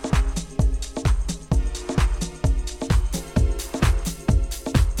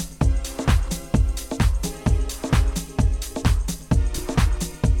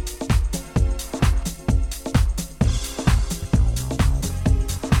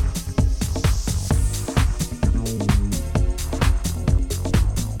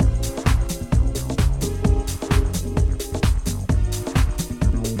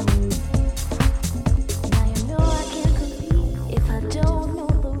 Now you know I can't compete if I don't know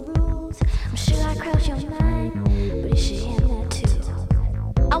the rules. I'm sure I cross your mind, but you should in there too.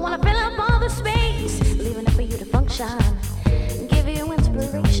 I wanna fill up all the space, leaving it for you to function. Give you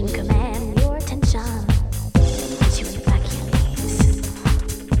inspiration, command your attention. Get you in the back of your knees.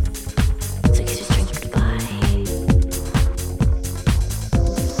 So kiss your strength goodbye.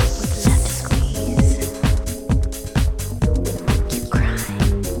 What's left to squeeze? I'm gonna make you cry.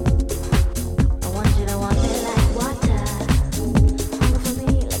 I want you to want me like water. Hunger for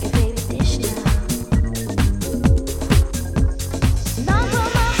me like a favorite dish now. Long for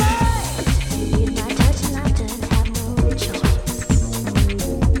my voice, need my touch and laughter and have no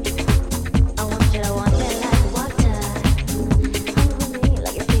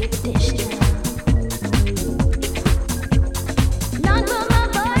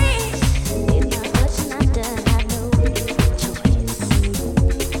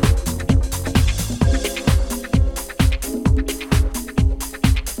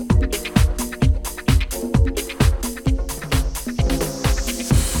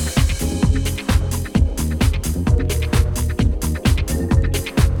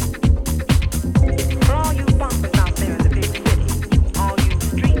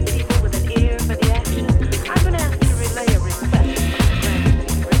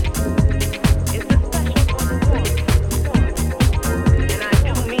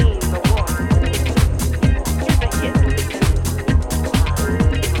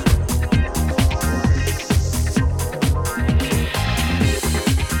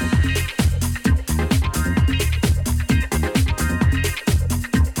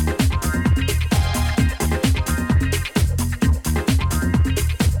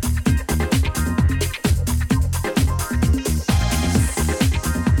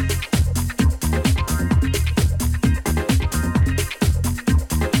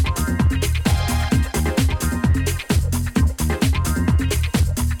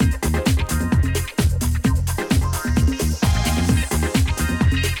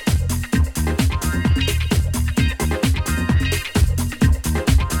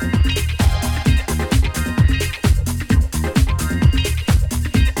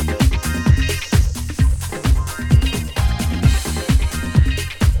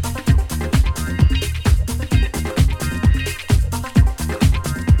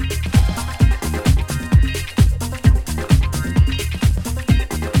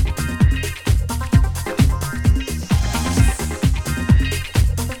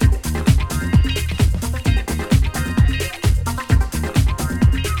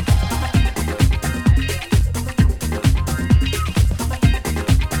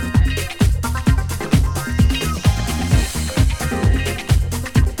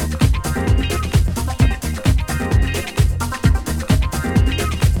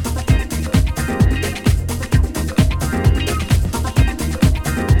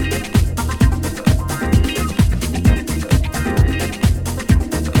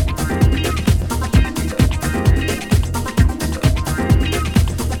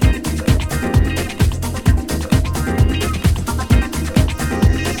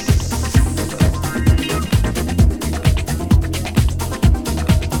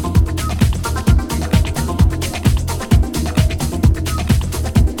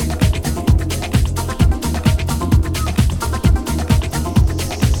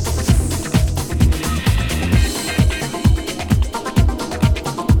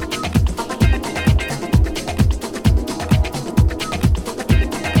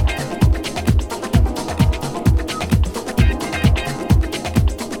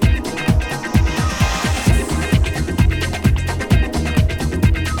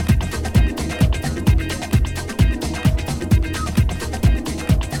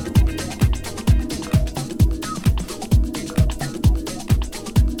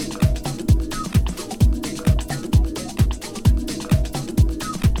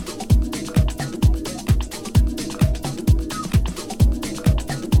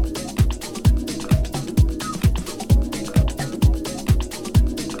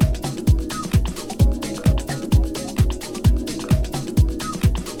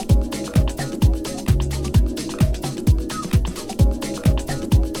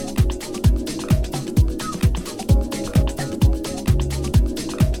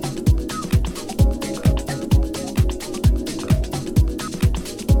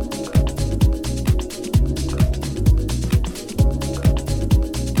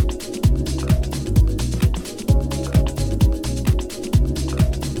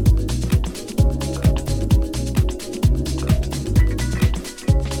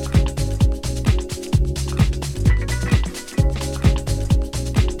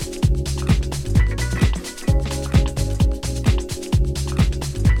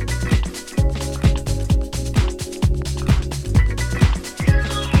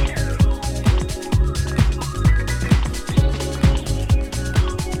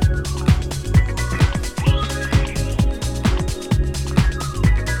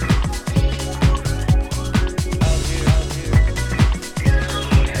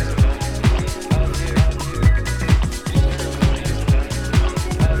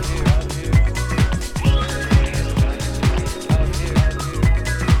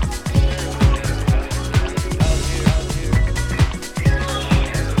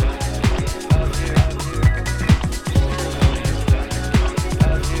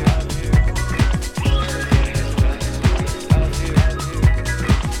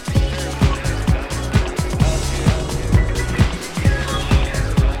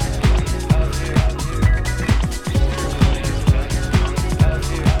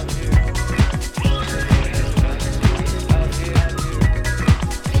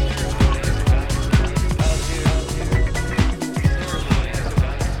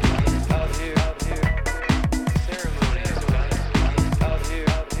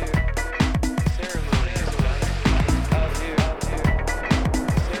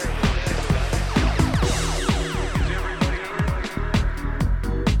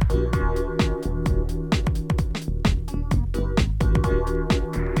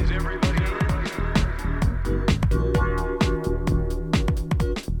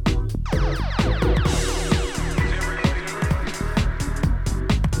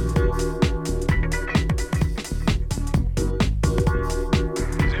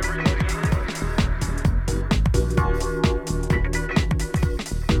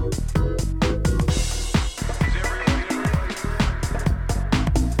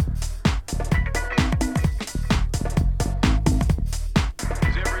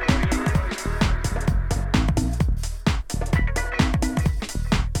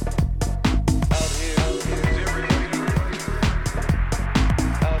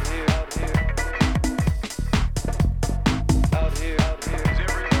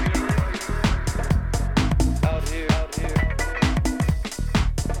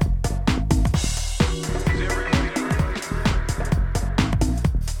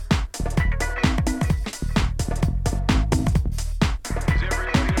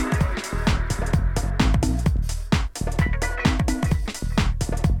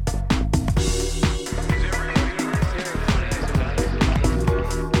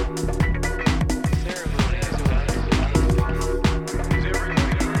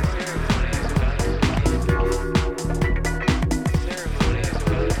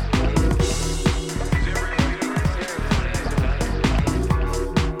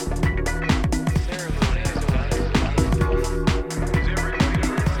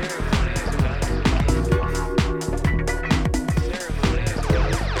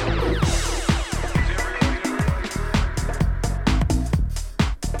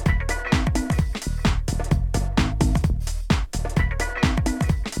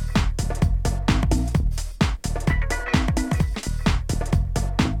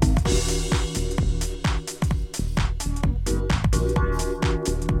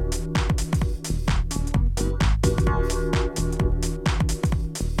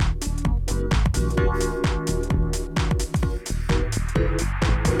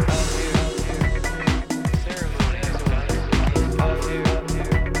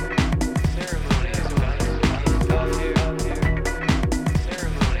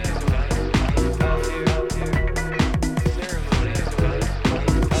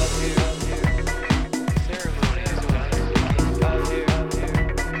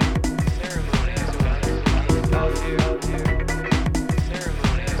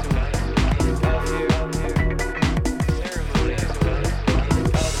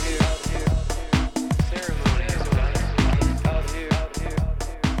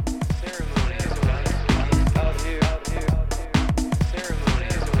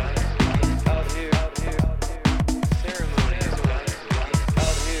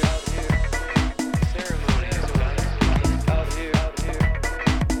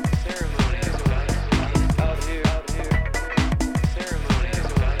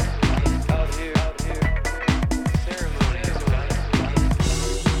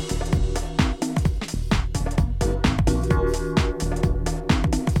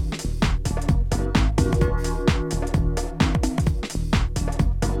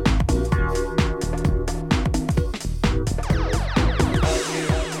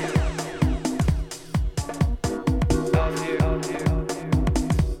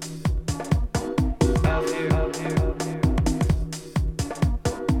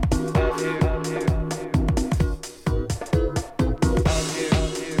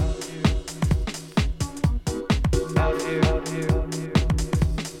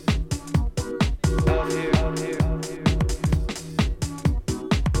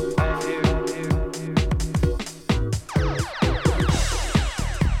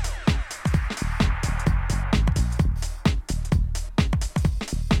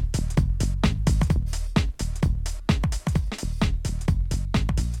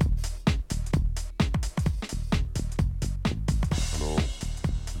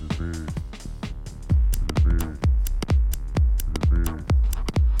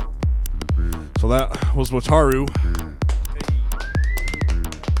So that was Wataru.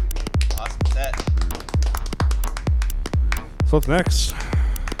 Awesome set. So what's next?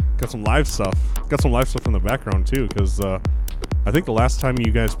 Got some live stuff. Got some live stuff in the background too, because I think the last time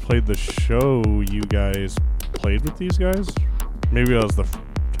you guys played the show, you guys played with these guys. Maybe that was the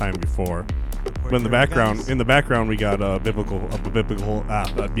time before. But in the background, we got a biblical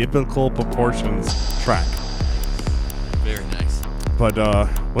proportions track. Very nice. But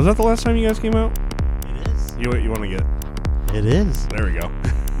was that the last time you guys came out? It is. You want to get? It is. There we go.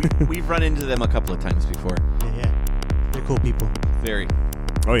 We've run into them a couple of times before. Yeah. They're cool people. Very.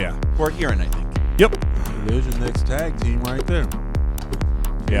 Oh yeah. Coherent, I think. Yep. There's your next tag team right there.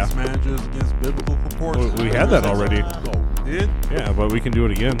 Yeah. Case managers against biblical proportions. We had that already. Oh, did? Yeah, but we can do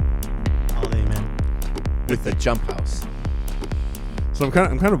it again. All day, man. With the jump house. So I'm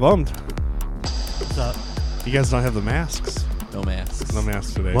kind of bummed. What's up? You guys don't have the masks. No masks. No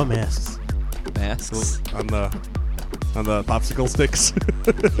masks today. What masks? Masks. On the popsicle sticks.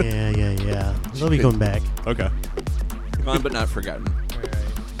 Yeah. They'll be coming back. Okay. Gone but not forgotten.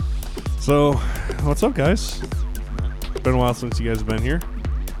 So, what's up, guys? Been a while since you guys have been here.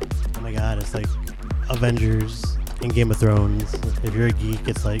 Oh my god, it's like Avengers and Game of Thrones. If you're a geek,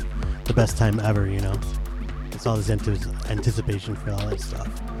 it's like the best time ever, you know? It's all this anticipation for all that stuff.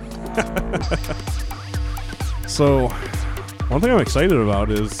 So, one thing I'm excited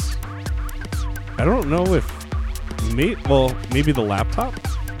about is I don't know if maybe the laptop,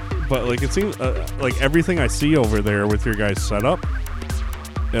 but like it seems like everything I see over there with your guys' setup,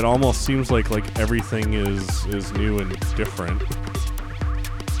 it almost seems like everything is new and different.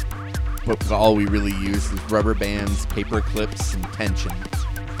 But all we really use is rubber bands, paper clips, and tension.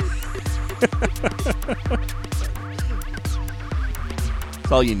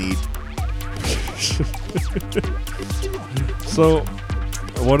 That's all you need. So,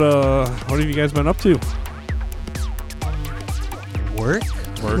 what have you guys been up to? Work?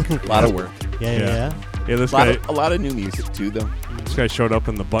 Work. A lot of work. Yeah. Yeah, this A lot, guy. a lot of new music too, though. This guy showed up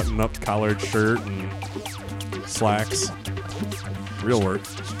in the button-up collared shirt and slacks. Real work.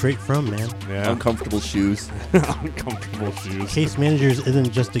 Straight from, man. Yeah. Uncomfortable shoes. Uncomfortable shoes. Case managers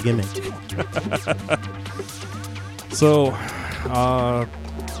isn't just a gimmick. So,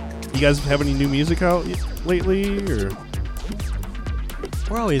 you guys have any new music out lately, or?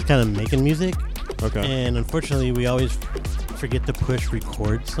 We're always kind of making music, Okay. and unfortunately, we always forget to push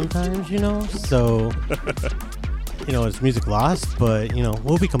record sometimes, you know? So, it's music lost, but,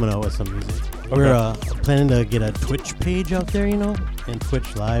 we'll be coming out with some music. We're planning to get a Twitch page out there, and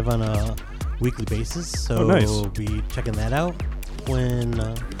Twitch live on a weekly basis. So, nice. we'll be checking that out when,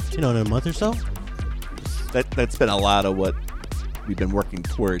 in a month or so. That's been a lot of what we've been working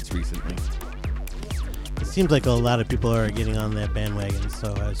towards recently. It seems like a lot of people are getting on that bandwagon,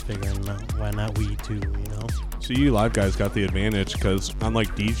 so I was figuring, why not we too, So you live guys got the advantage because,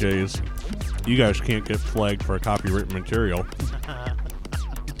 unlike DJs, you guys can't get flagged for copyrighted material.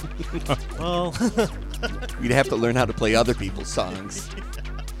 Well, We'd have to learn how to play other people's songs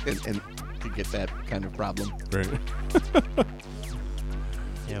and to get that kind of problem. Right.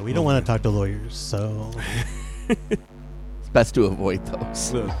 yeah, we don't want to talk to lawyers, so It's best to avoid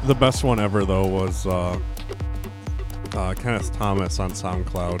those. The best one ever though was Kenneth Thomas on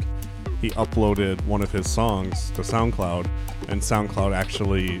SoundCloud. He uploaded one of his songs to SoundCloud, and SoundCloud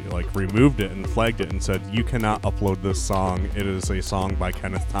actually removed it and flagged it and said, "You cannot upload this song. It is a song by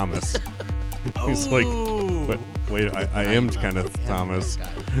Kenneth Thomas." He's like, "Wait, I am Kenneth Thomas."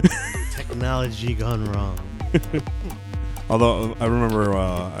 technology gone wrong. Although I remember,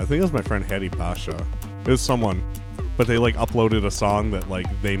 I think it was my friend Hattie Pasha. It was someone, but they uploaded a song that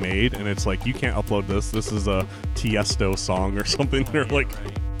they made, and it's you can't upload this. This is a Tiesto song or something. They're like,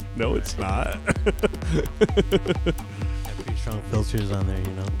 no, it's not. Got pretty strong filters on there,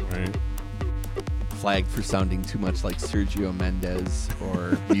 Right. Flagged for sounding too much like Sergio Mendes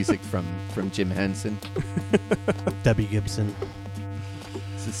or music from Jim Henson. Debbie Gibson.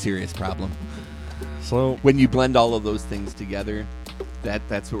 It's a serious problem. So When you blend all of those things together,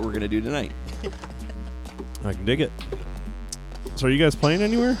 that's what we're going to do tonight. I can dig it. So are you guys playing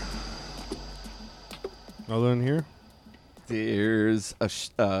anywhere other than here? There's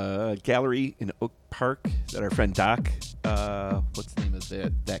a gallery in Oak Park that our friend Doc, what's the name of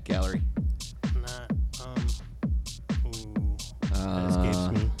that gallery? That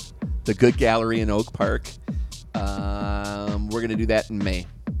escapes me. The Good Gallery in Oak Park. We're going to do that in May.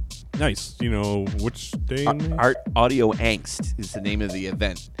 Nice. Do you know which day in May? Art Audio Angst is the name of the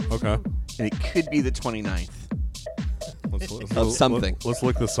event. Okay. And it could be the 29th. Let's something. Let's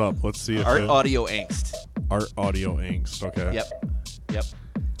look this up. Let's see if Art Audio Angst. Art Audio Angst. Okay. Yep.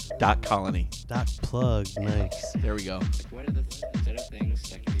 Dot Colony. Dot plug. Nice. There we go. What are the set of things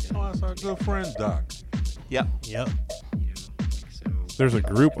that can be done? Oh, that's our good friend Doc. Yep. Yep. So There's a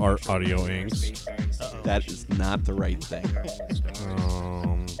group, Art Audio Inks. That is not the right thing. This is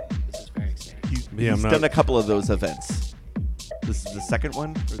very exciting. He's Yeah, I'm not- done a couple of those events. This is the second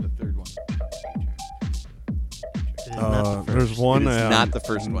one or the third one? It is not the There's first. one. It is not the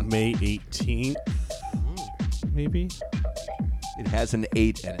first one. May 18th, maybe. It has an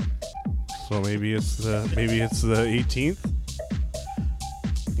 8 in it. So maybe it's the 18th.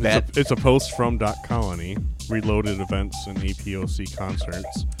 That- It's a post from Dot Colony. Reloaded events and APOC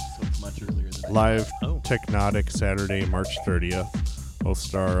concerts. So it's much earlier than that. Live Oh. Technotic Saturday, March 30th.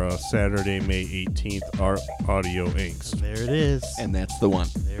 Hostar Saturday, May 18th. Art Audio Inks. There it is. And that's the one.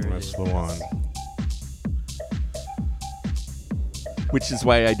 there it That's is. the one. Which is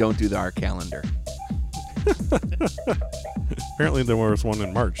why I don't do the art calendar. Apparently there was one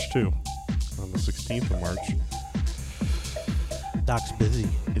in March too, on the 16th of March. Doc's busy.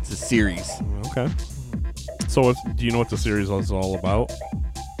 It's a series. Okay. So do you know what the series is all about?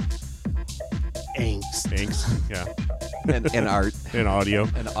 Angst. Inks. Yeah. And art And audio.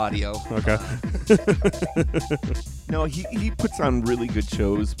 and audio. Okay. No, he puts on really good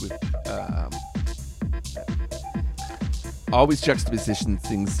shows with always juxtaposition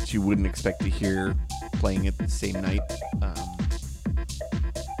things that you wouldn't expect to hear playing at the same night.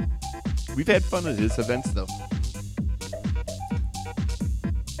 We've had fun at his events though.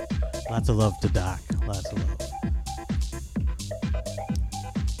 Lots of love to Doc. Lots of love.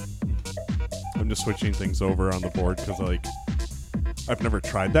 I'm just switching things over on the board because, like, I've never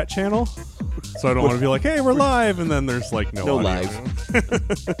tried that channel. So I don't want to be like, hey, we're live. And then there's, like, no audio.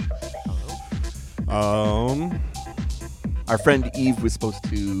 Our friend Eve was supposed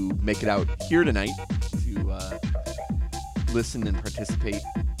to make it out here tonight to listen and participate,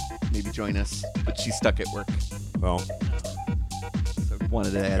 maybe join us, but she's stuck at work. Well, So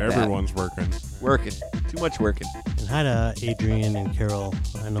wanted to add everyone's working. that. Working. Too much working. And hi to Adrian and Carol.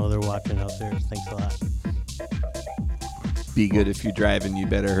 I know they're watching out there. Thanks a lot. Be good if you're driving, you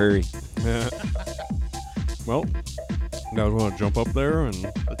better hurry. Well, now we want to jump up there and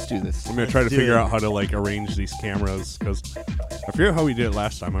Let's do this. I'm gonna try to do figure it. out how to like arrange these cameras because I forget how we did it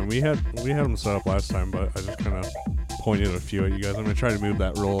last time. I mean, we had them set up last time, but I just kind of pointed a few at you guys. I'm gonna try to move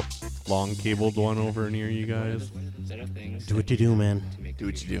that real long cabled one over near you guys. Set of things Do what you do, man. to make Do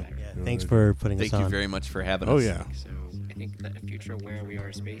what you do. Yeah, thanks for putting Thank us you on. very much for having Oh us. yeah. So I think that a future where we are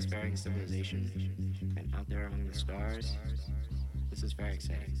a spacefaring civilization and out there among the stars, this is very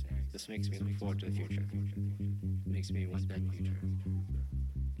exciting. This makes me look forward to the future. Makes me want that future.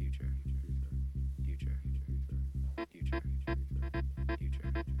 Future. Future. Future.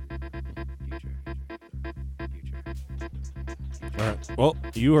 Future. Future. Future. All right. Well,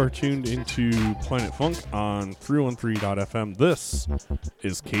 you are tuned into Planet Funk on 313.fm. This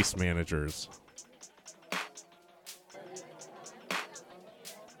is Case Managers.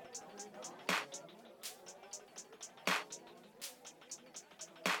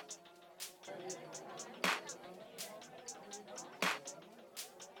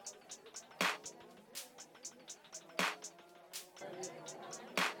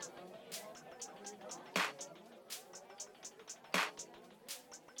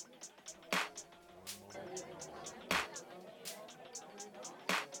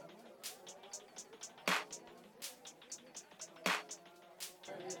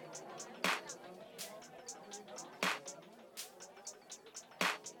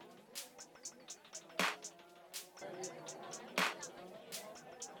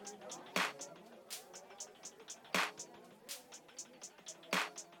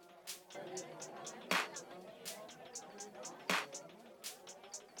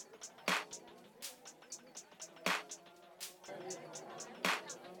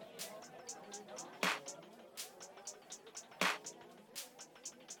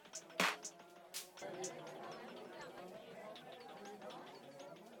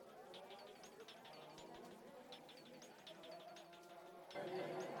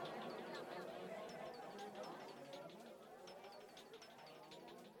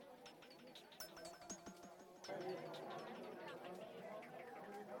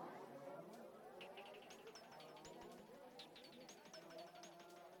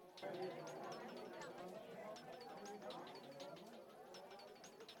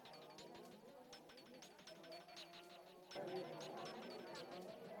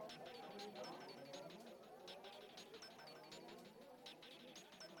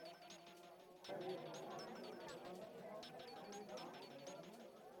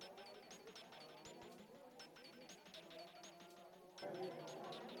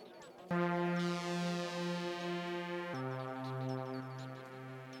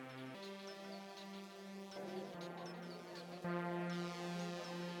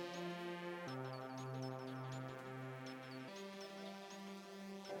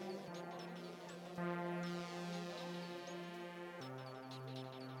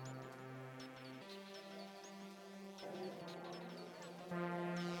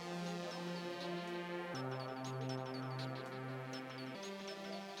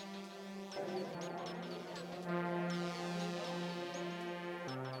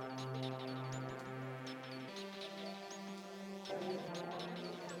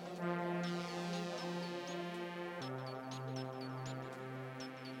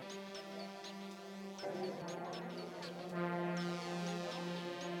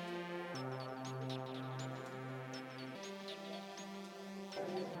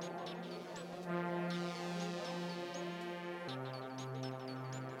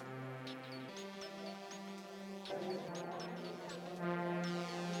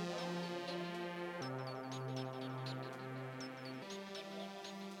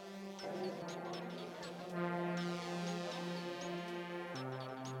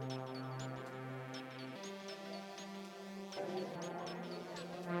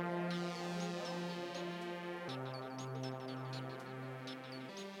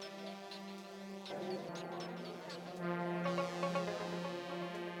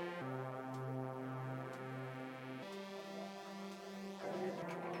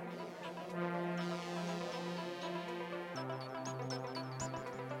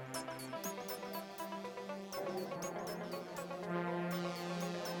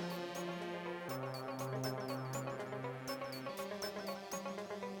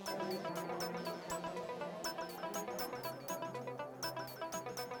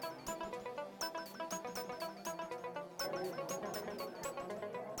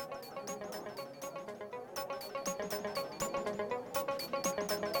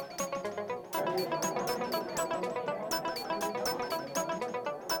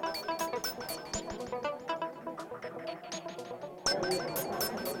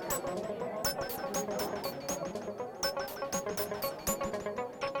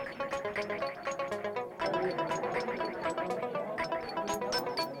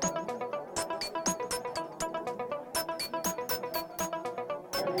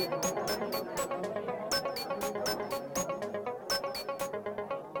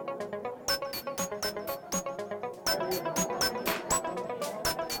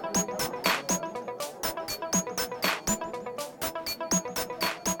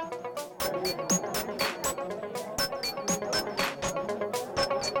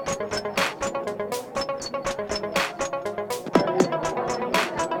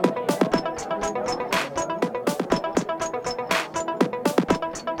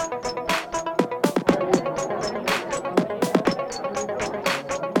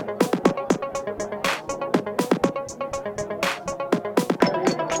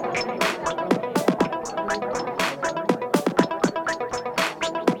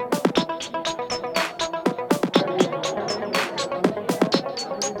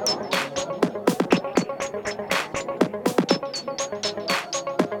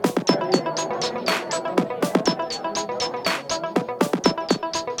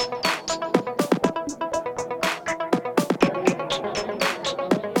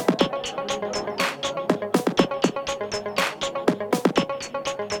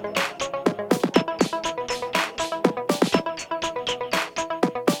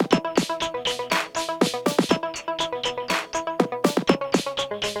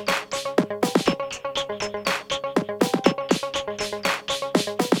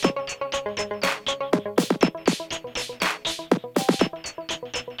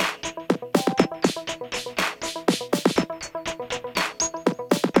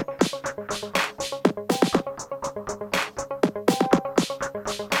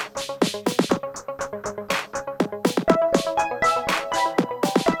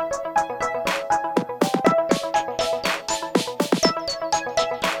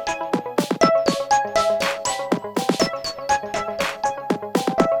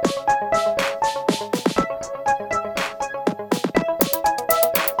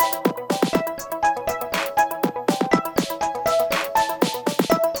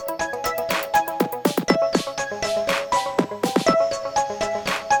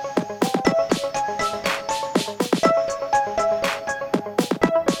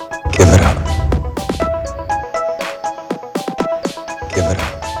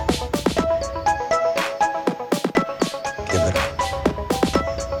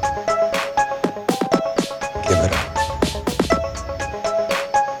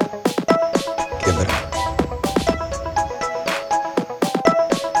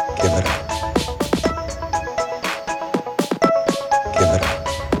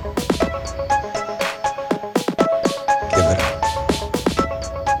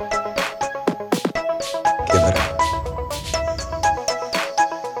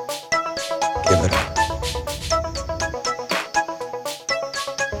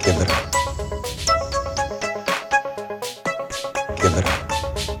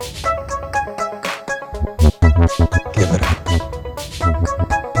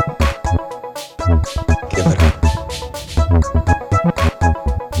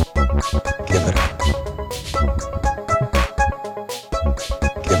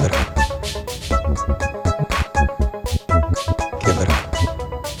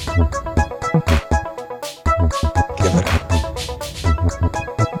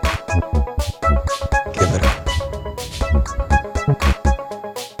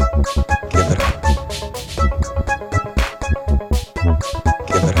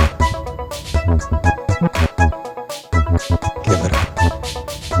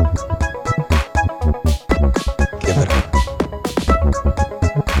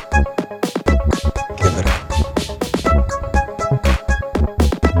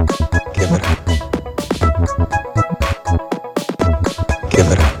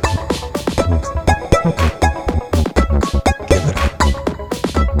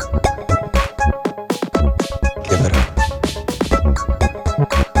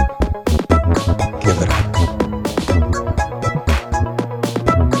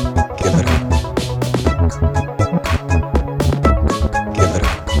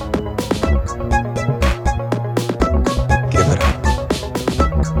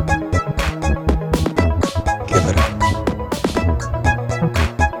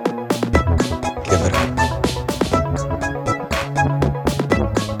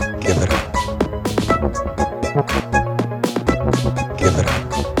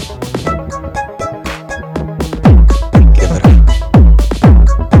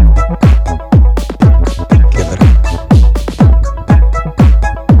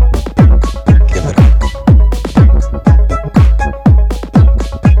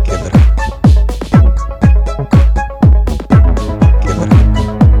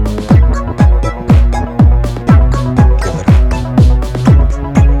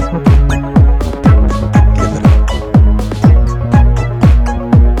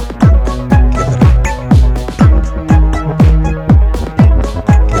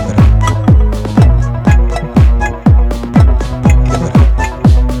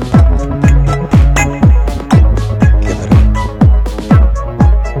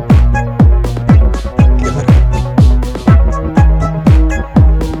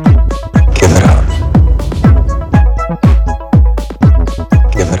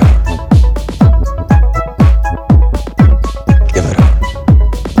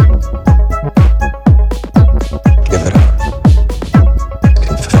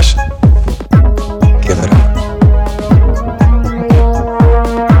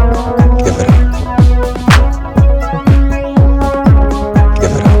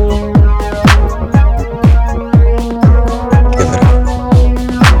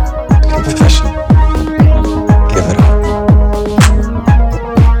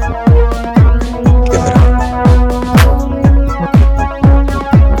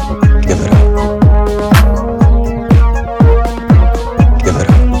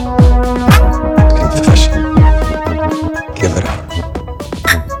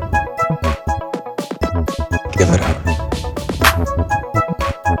 give it up.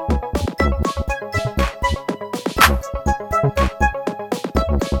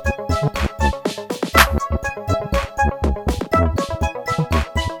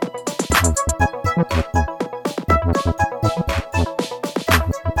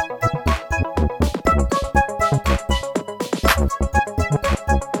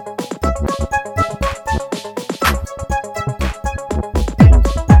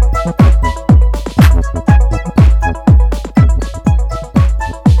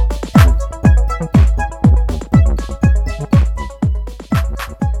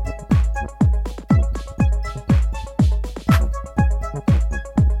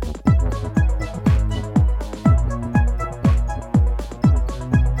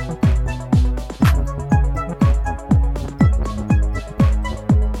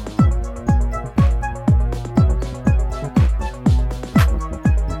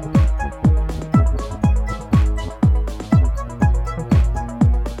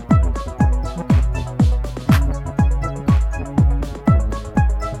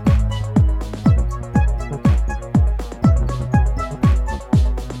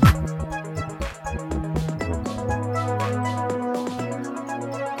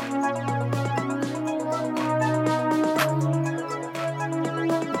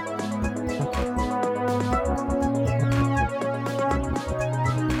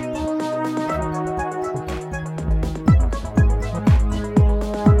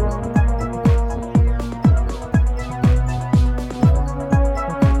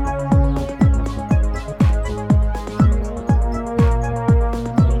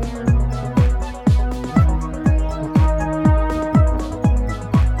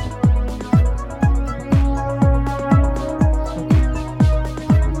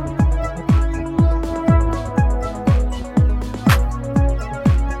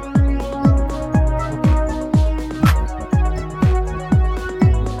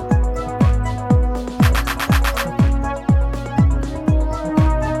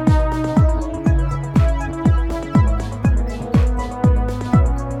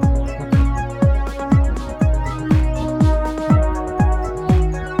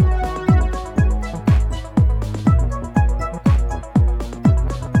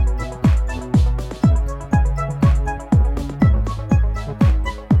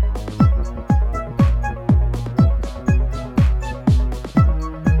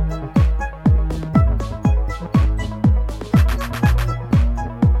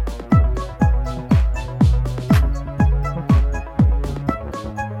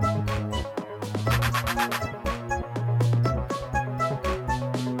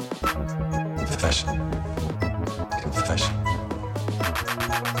 Confession. Confession.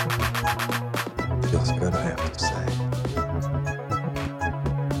 Feels good, I have to say.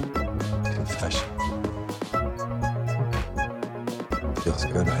 Confession. Feels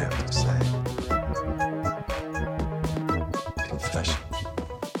good, I have to say. Confession.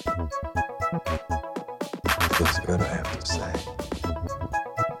 Feels good, I have to say.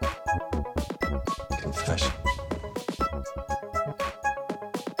 Confession.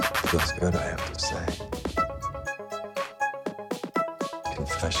 Feels good, I have to say.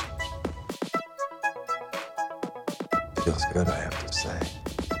 Confession. Feels good, I have to say.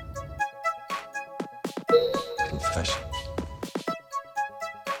 Confession.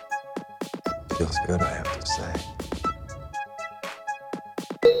 Feels good, I have to say.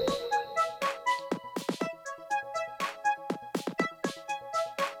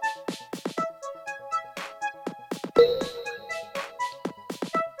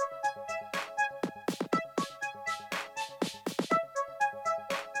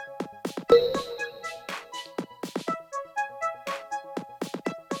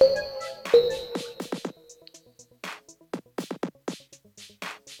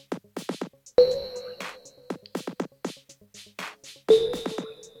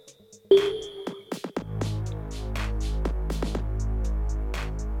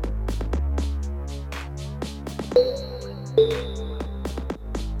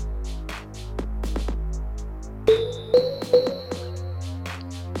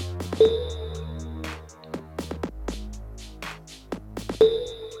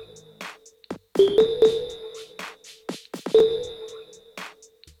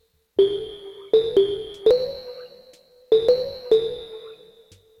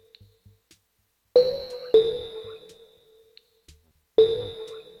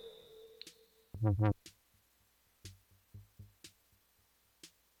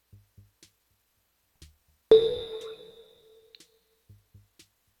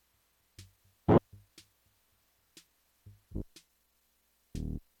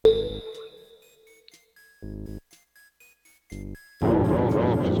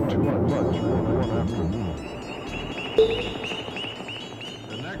 The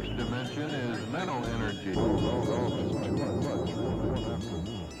next dimension is mental energy.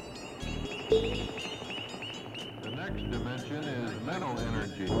 The next dimension is mental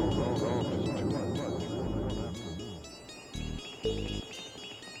energy. The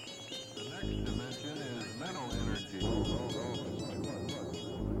next dimension is mental energy.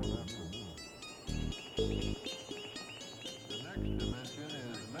 The next dimension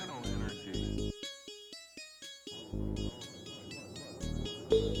is mental energy.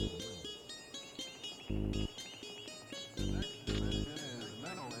 The next dimension is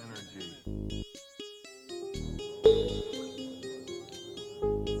mental energy.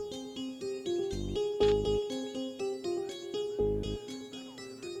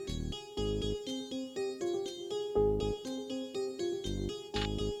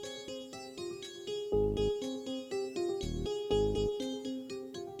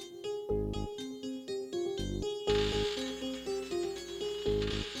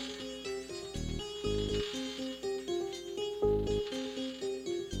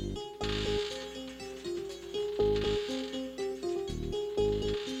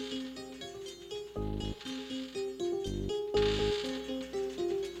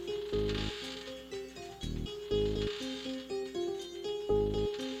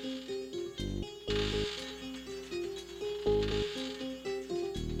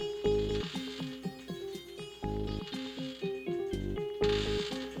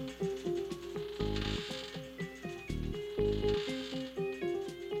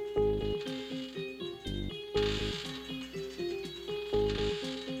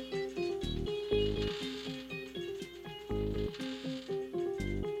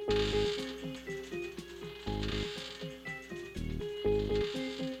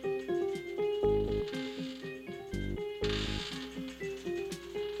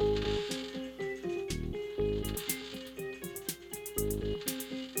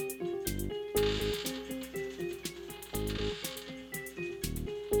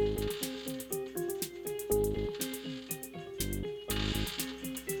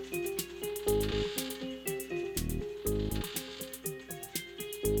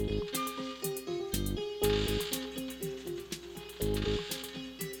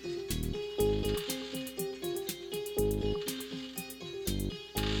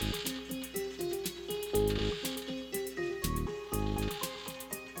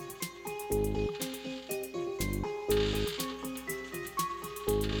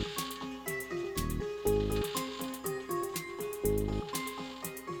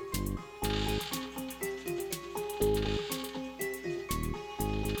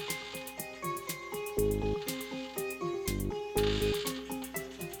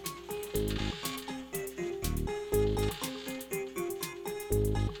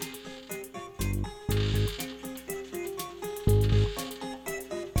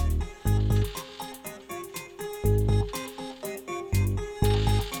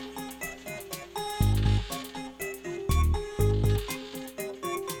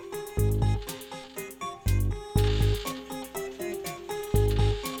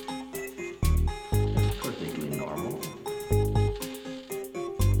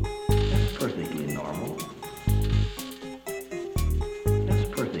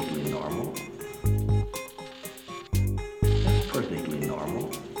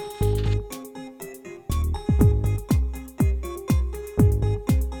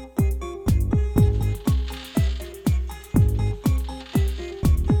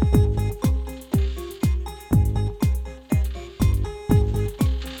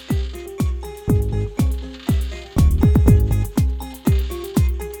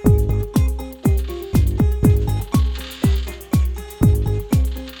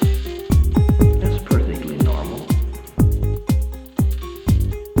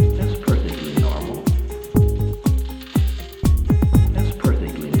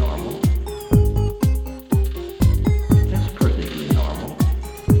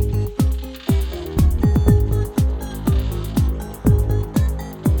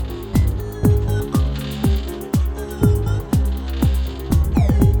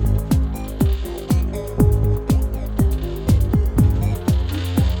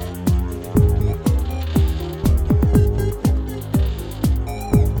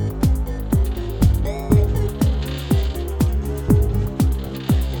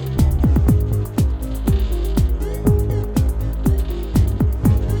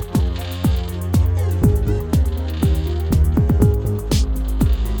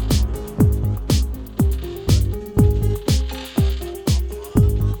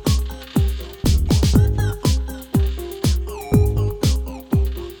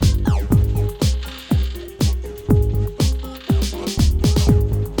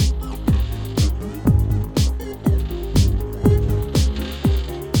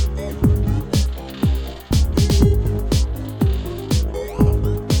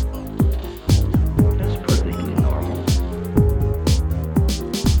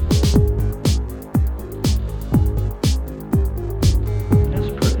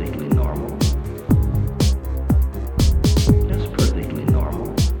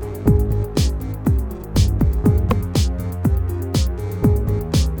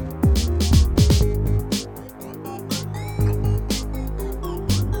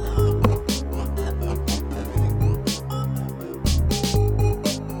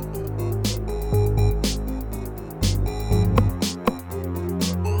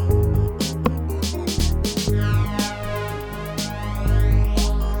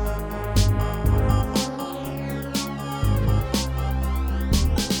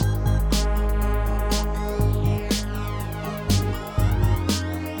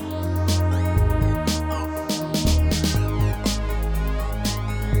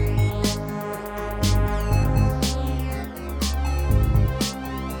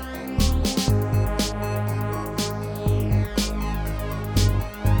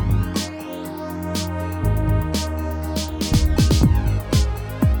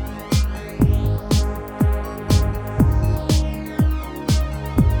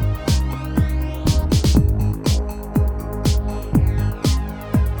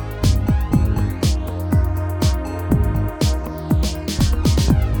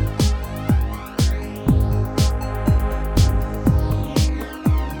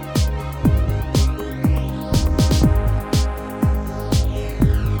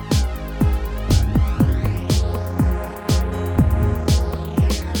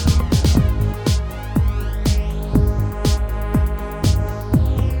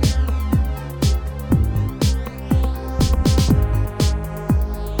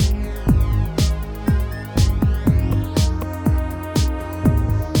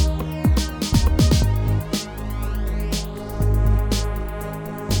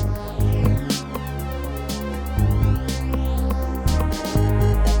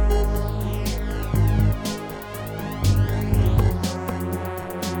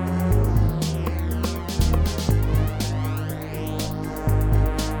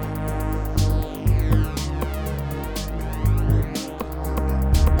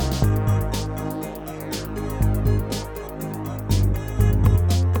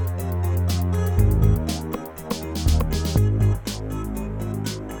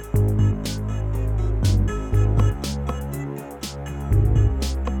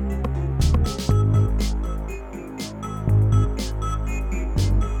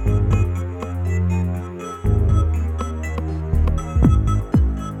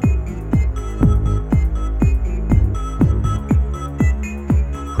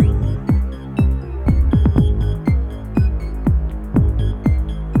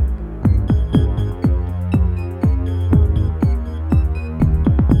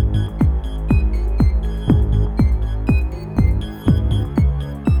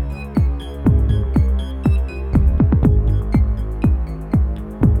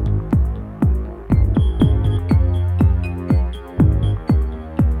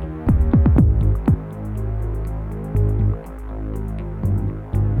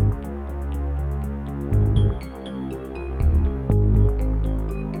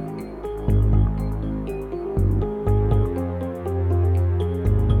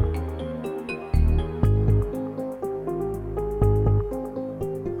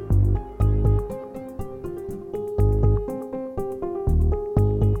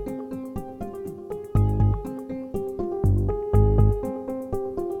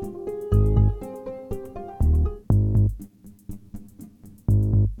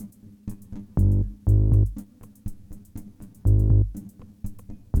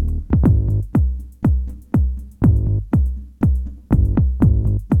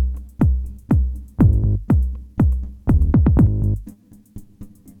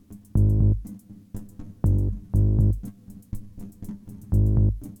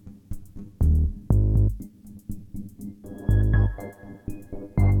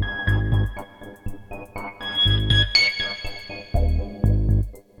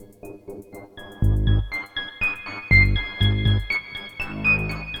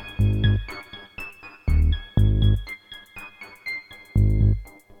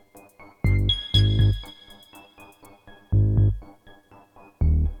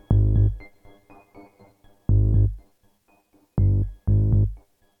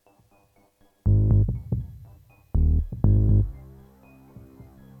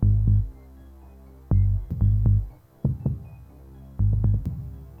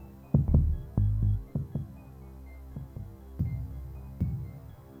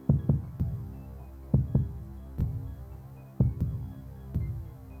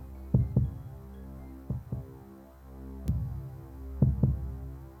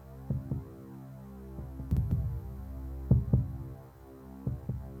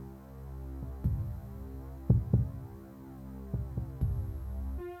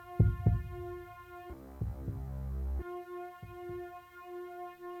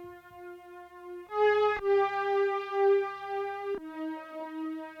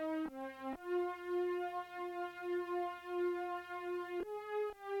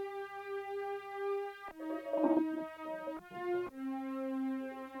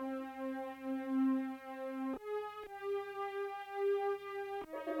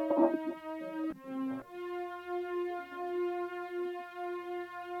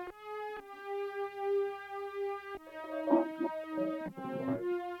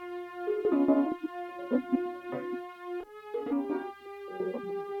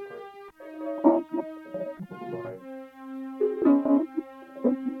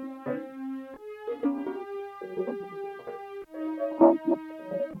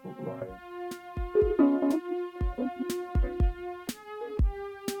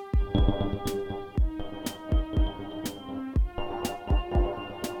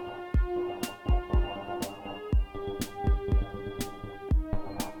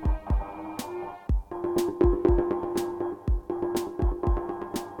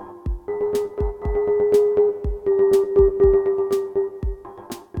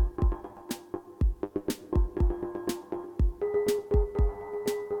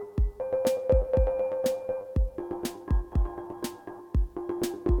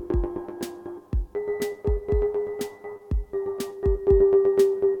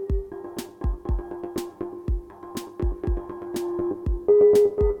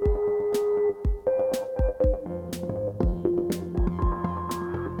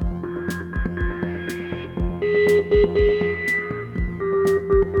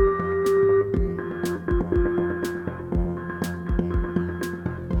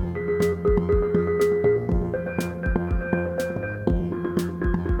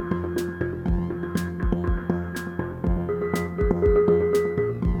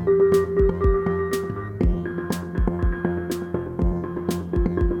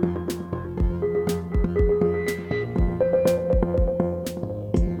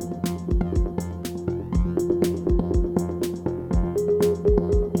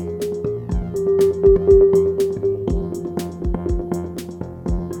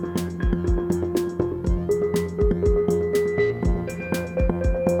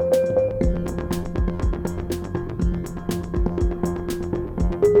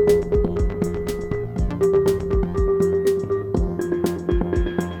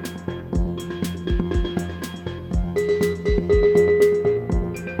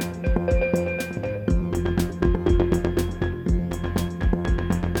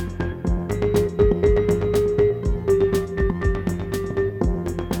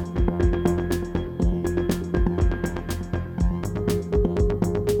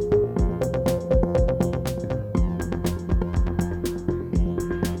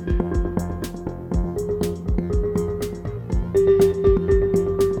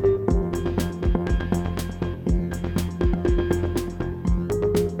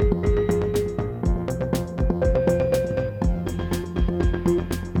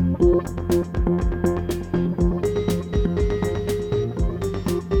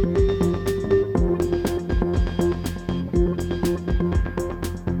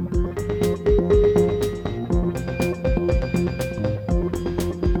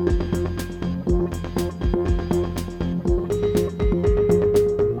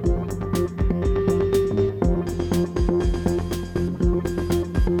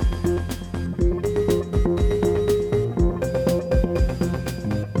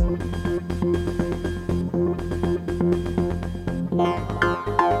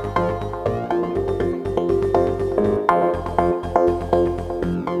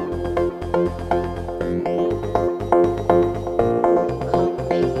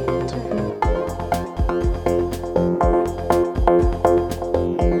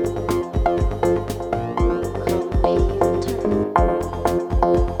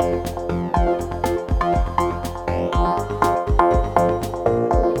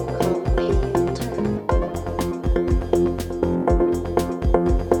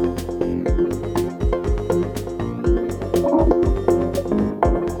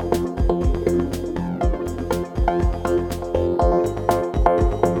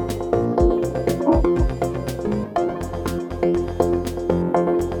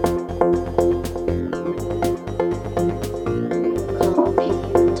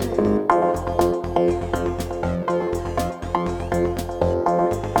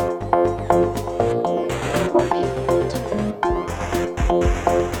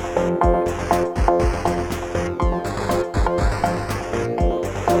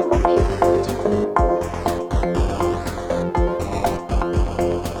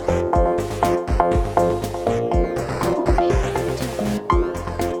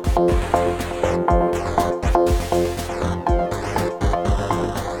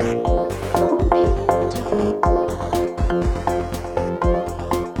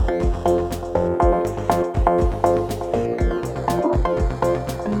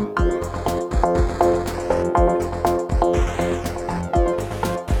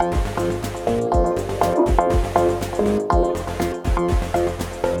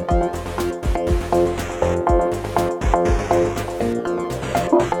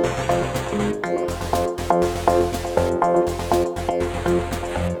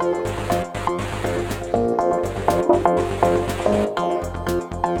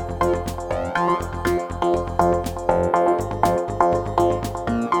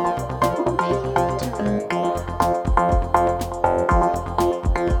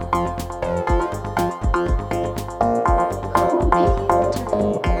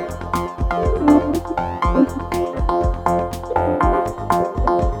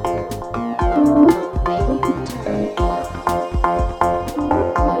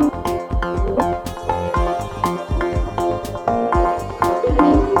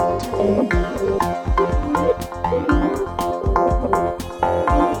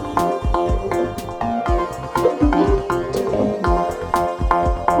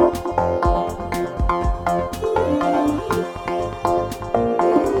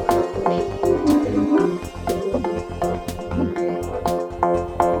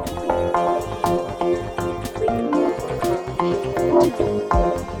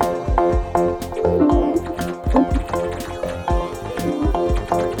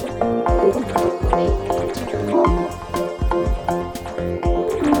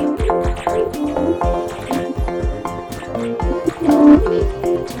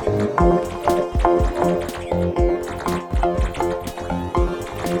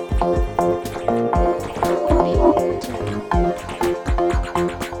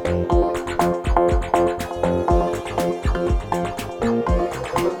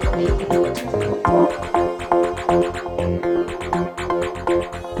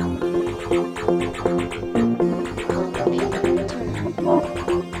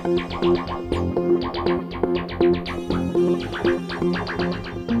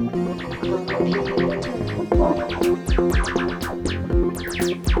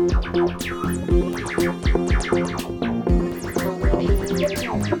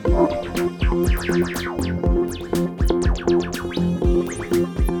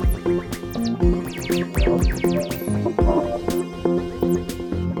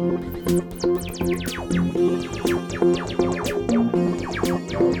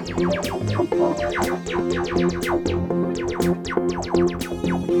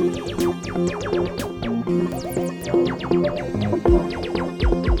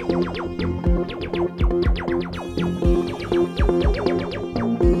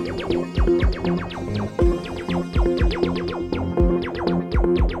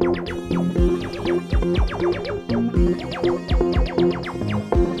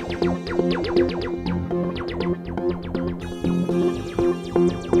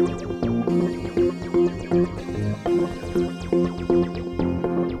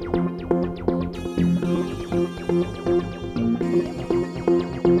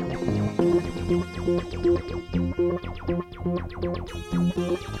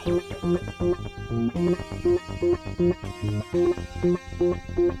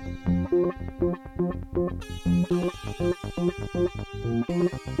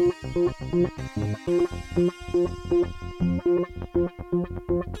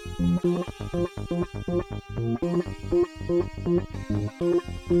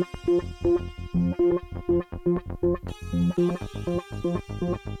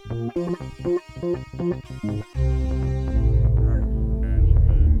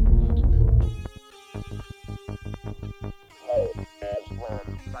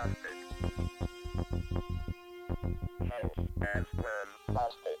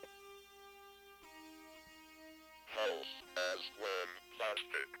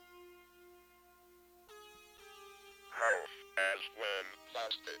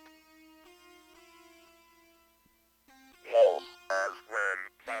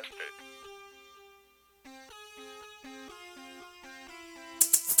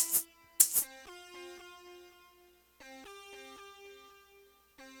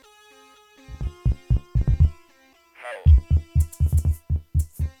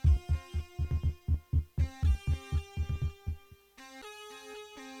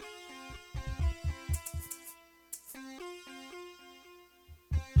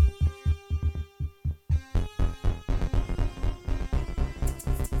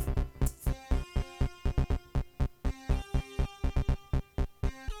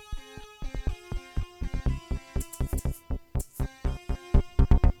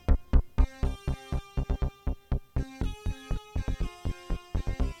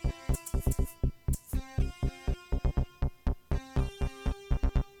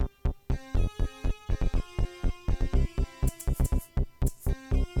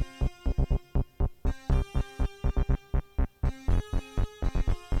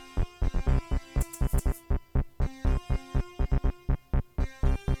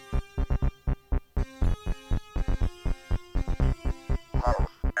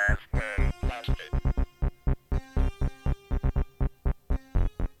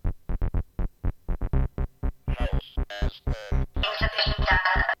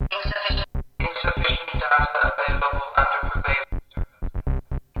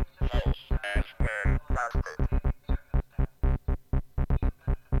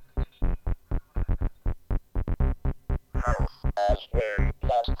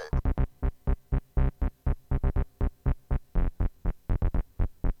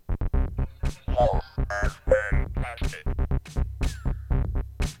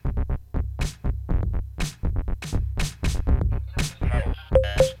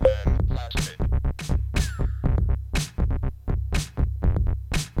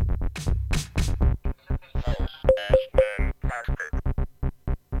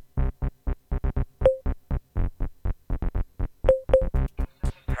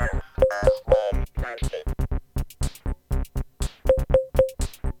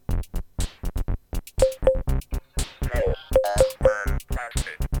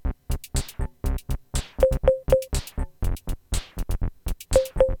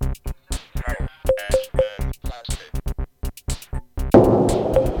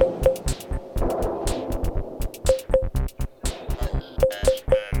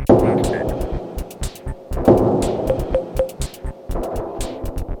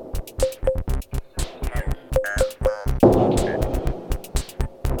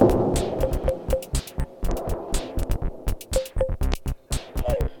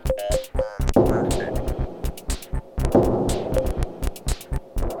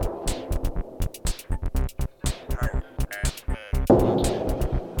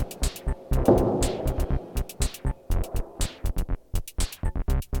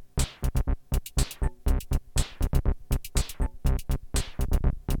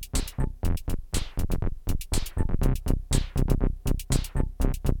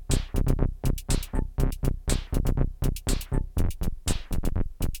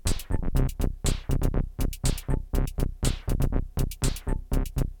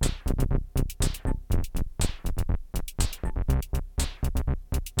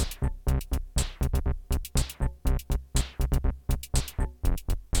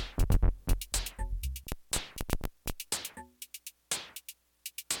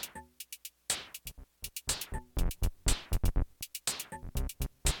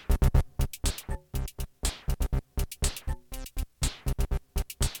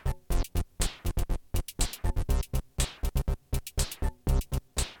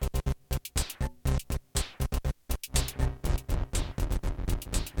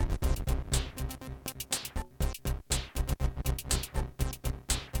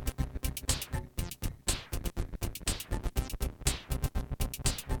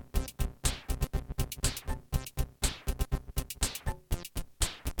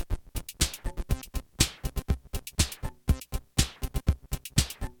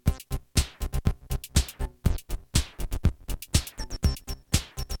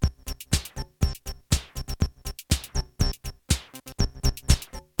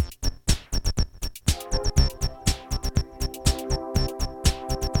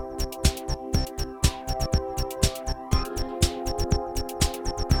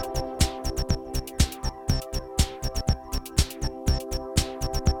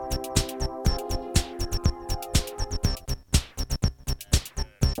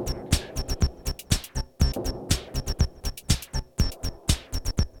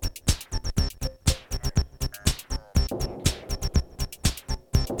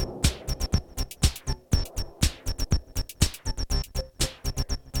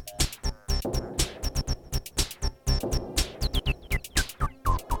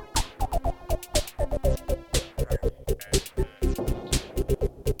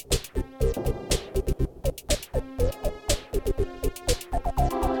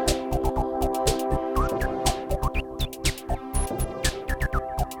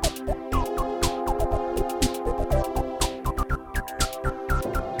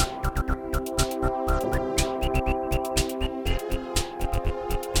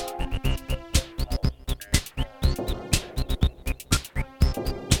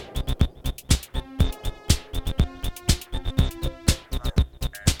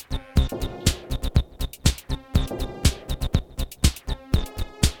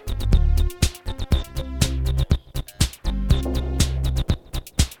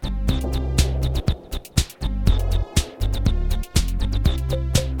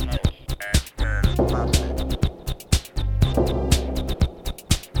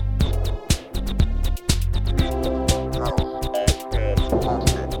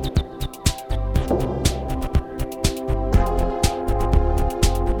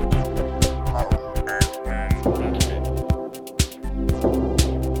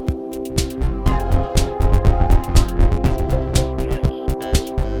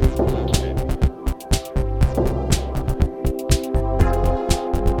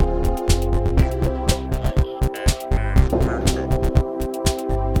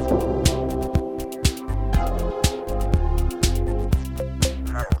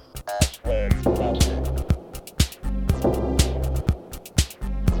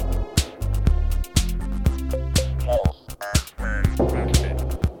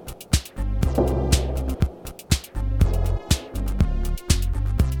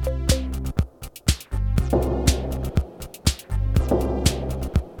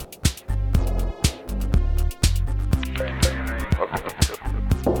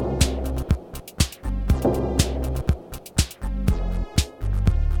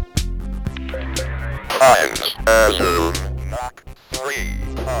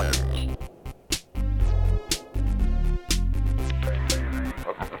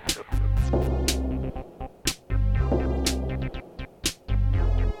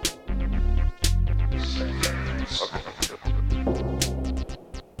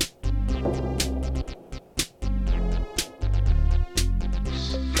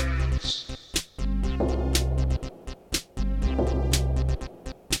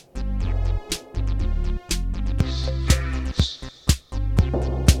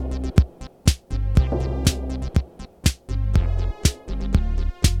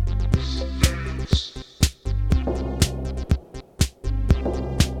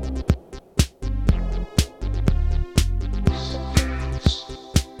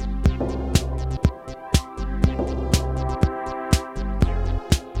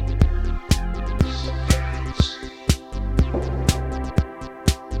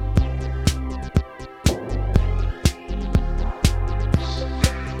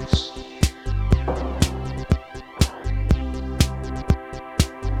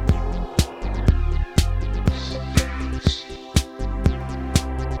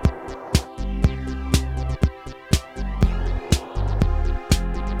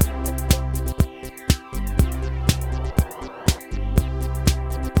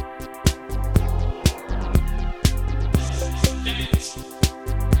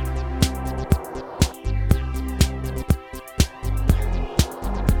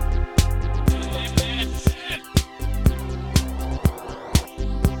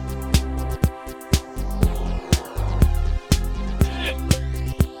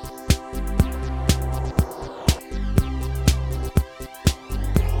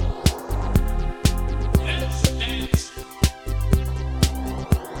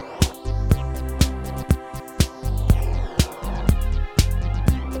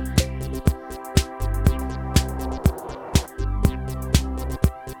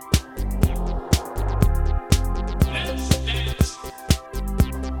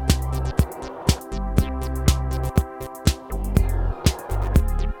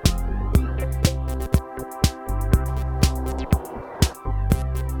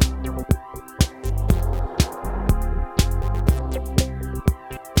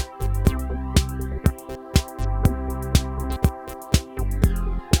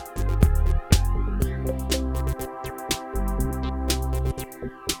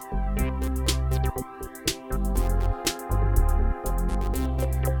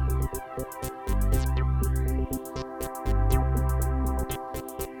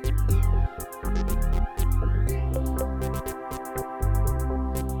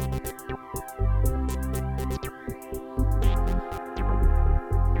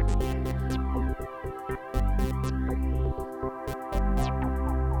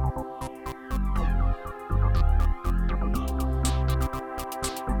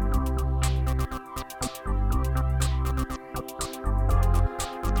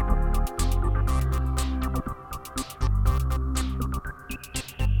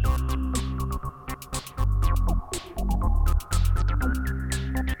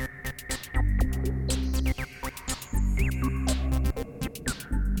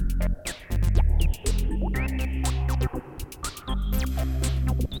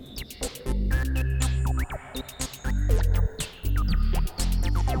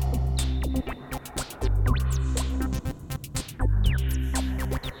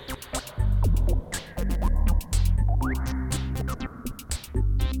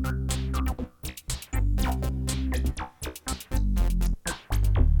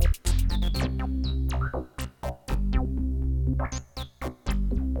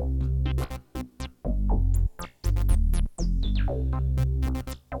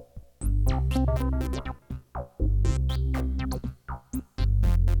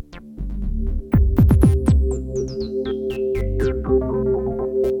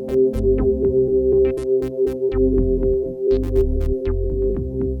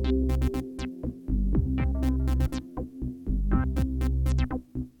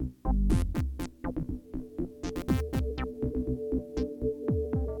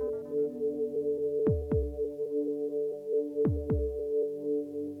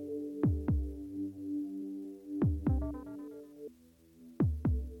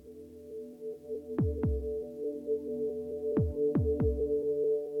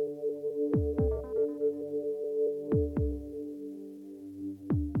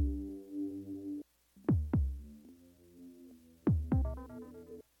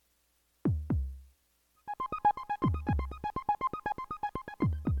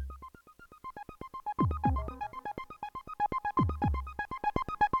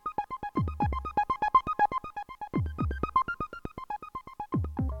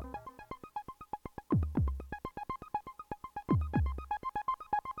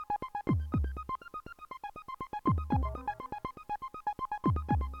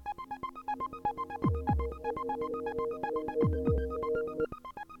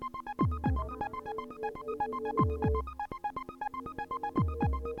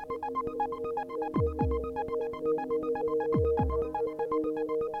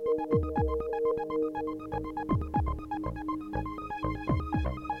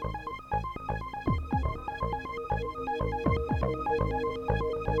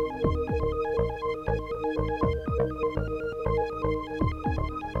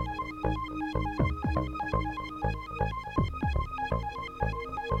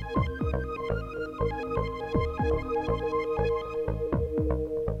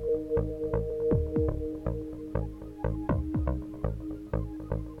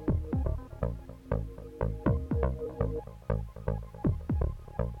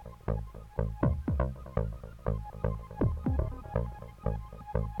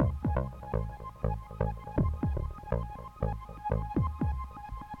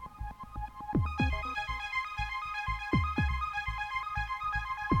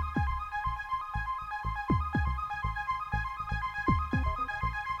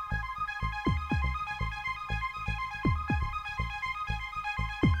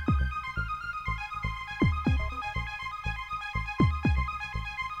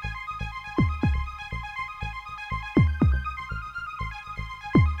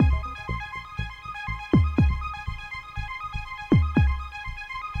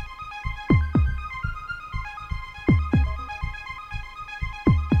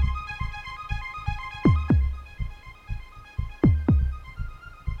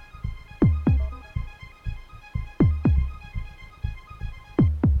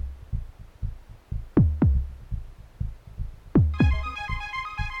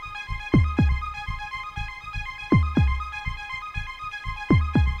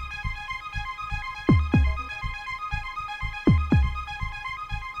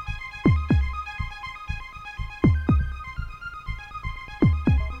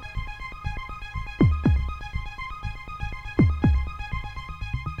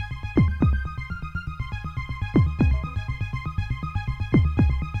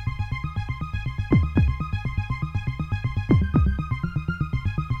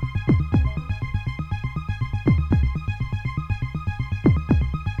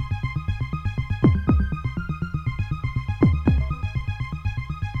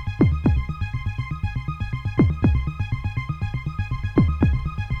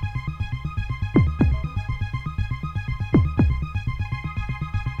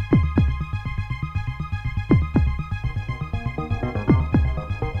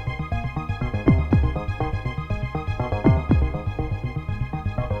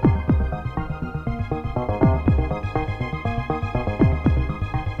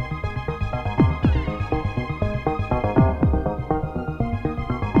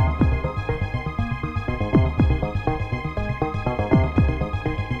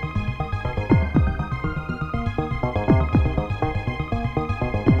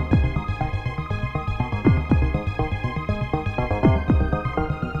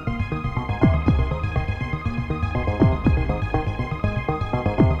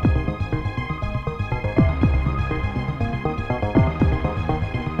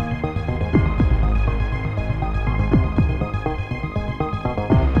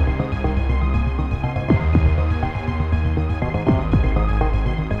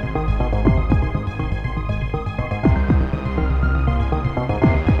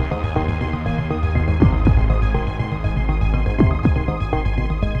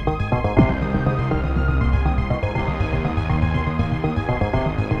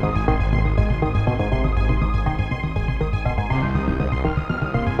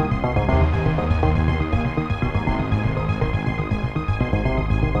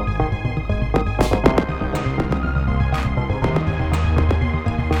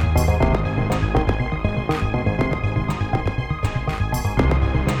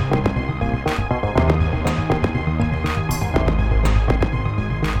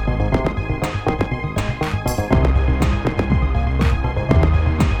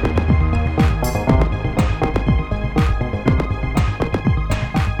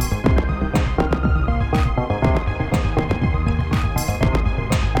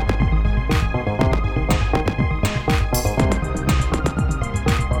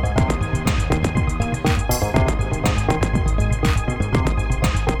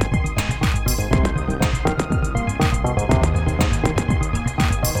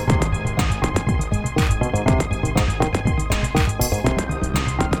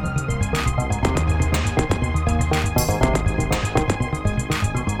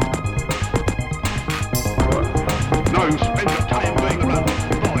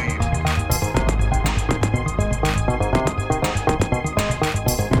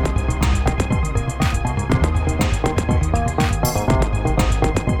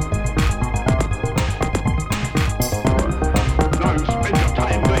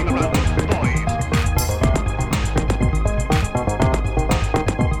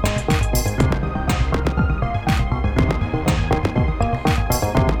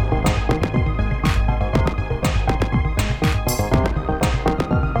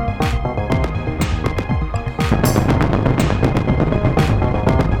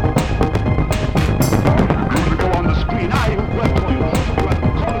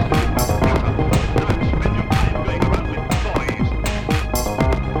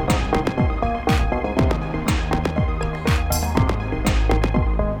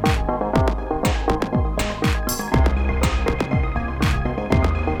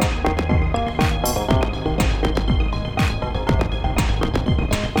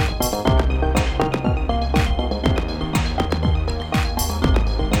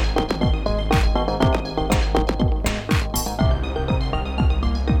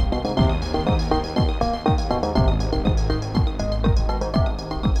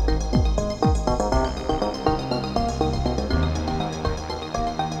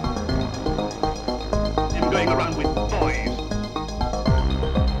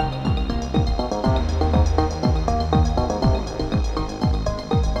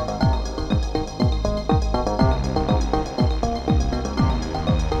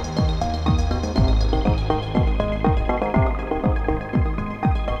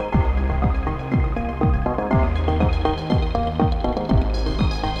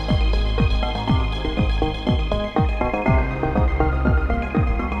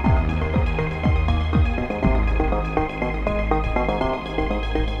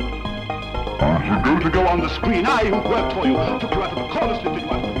 go on the screen. I who worked for you, took you out of the corner, slipped you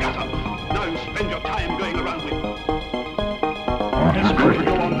out of the gutter. Now you spend your time going around with... It's going to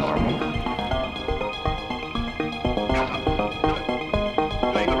go on normal. Gutter. Now,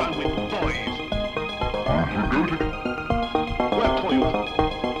 going around with boys. Worked for you.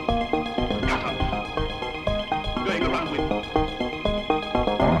 Gutter. Going around with...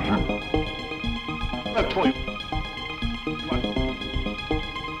 Worked for you.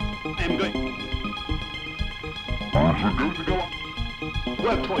 I'm going... to go on.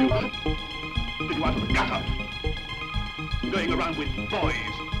 Worked for you. Took you out of the gutter. Going around with boys.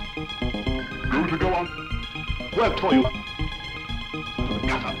 To go on. Worked for you. To the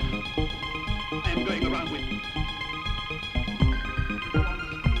gutter. I am going around with...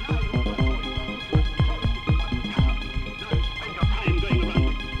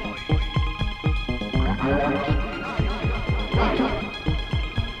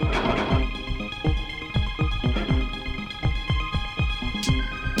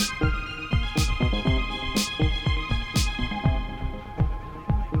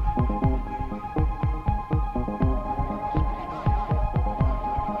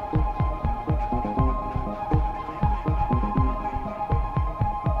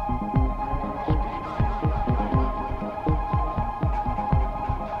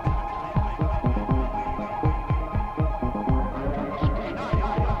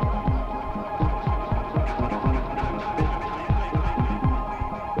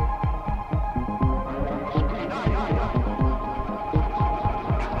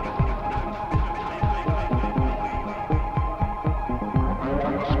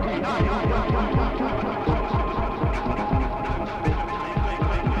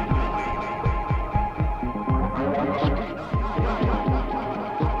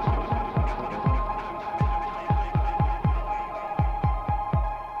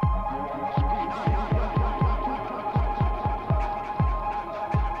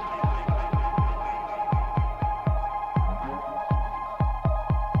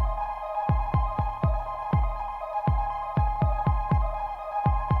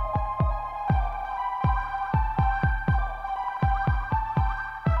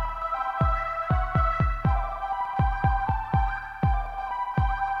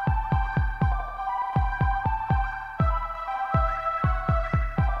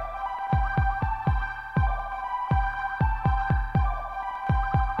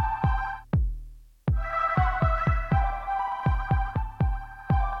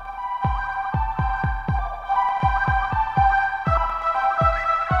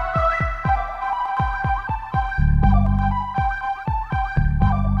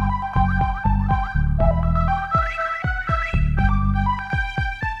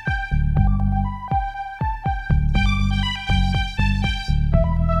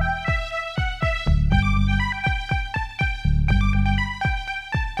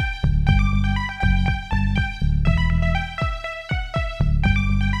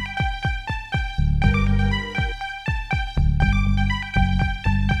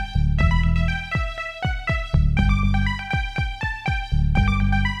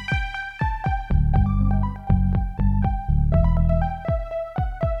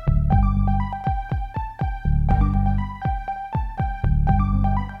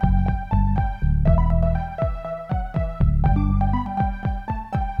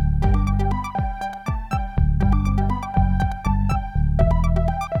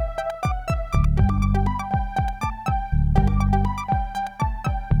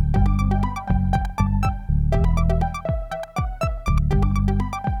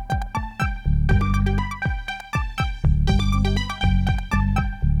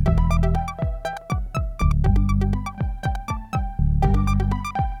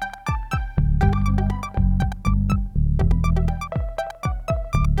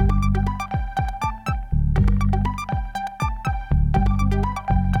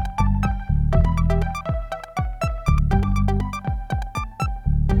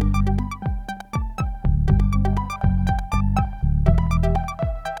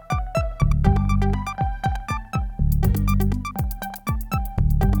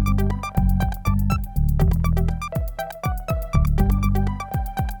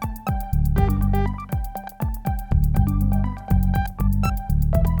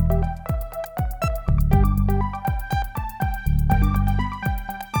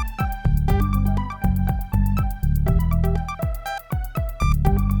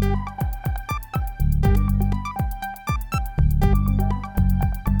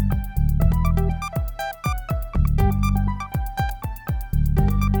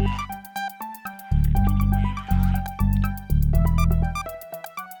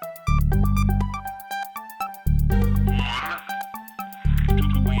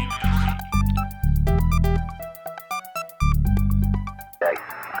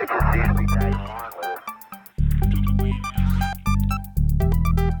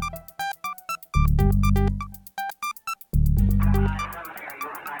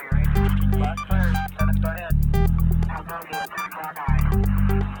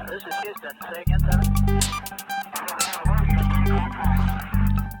 This is Houston. Say again, 7.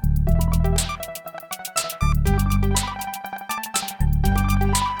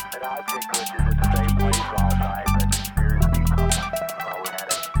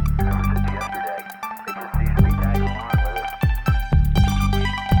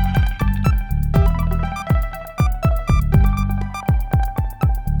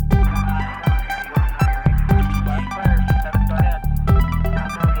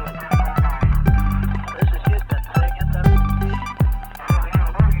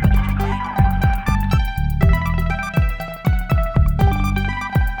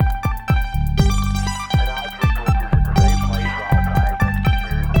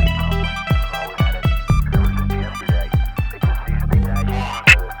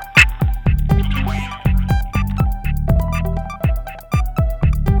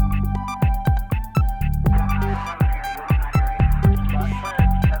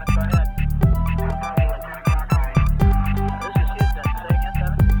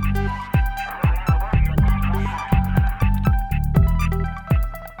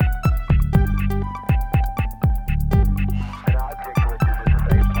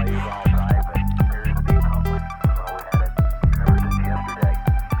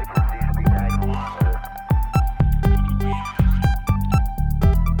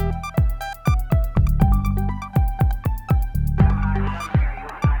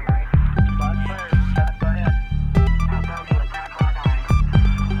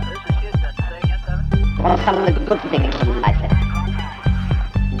 What are some of the good things in life?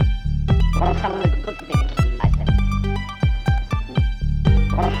 What are some of the good things in life?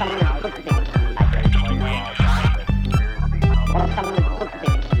 What are some of the good things in life? What are some of the good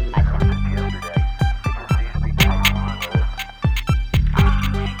things in life?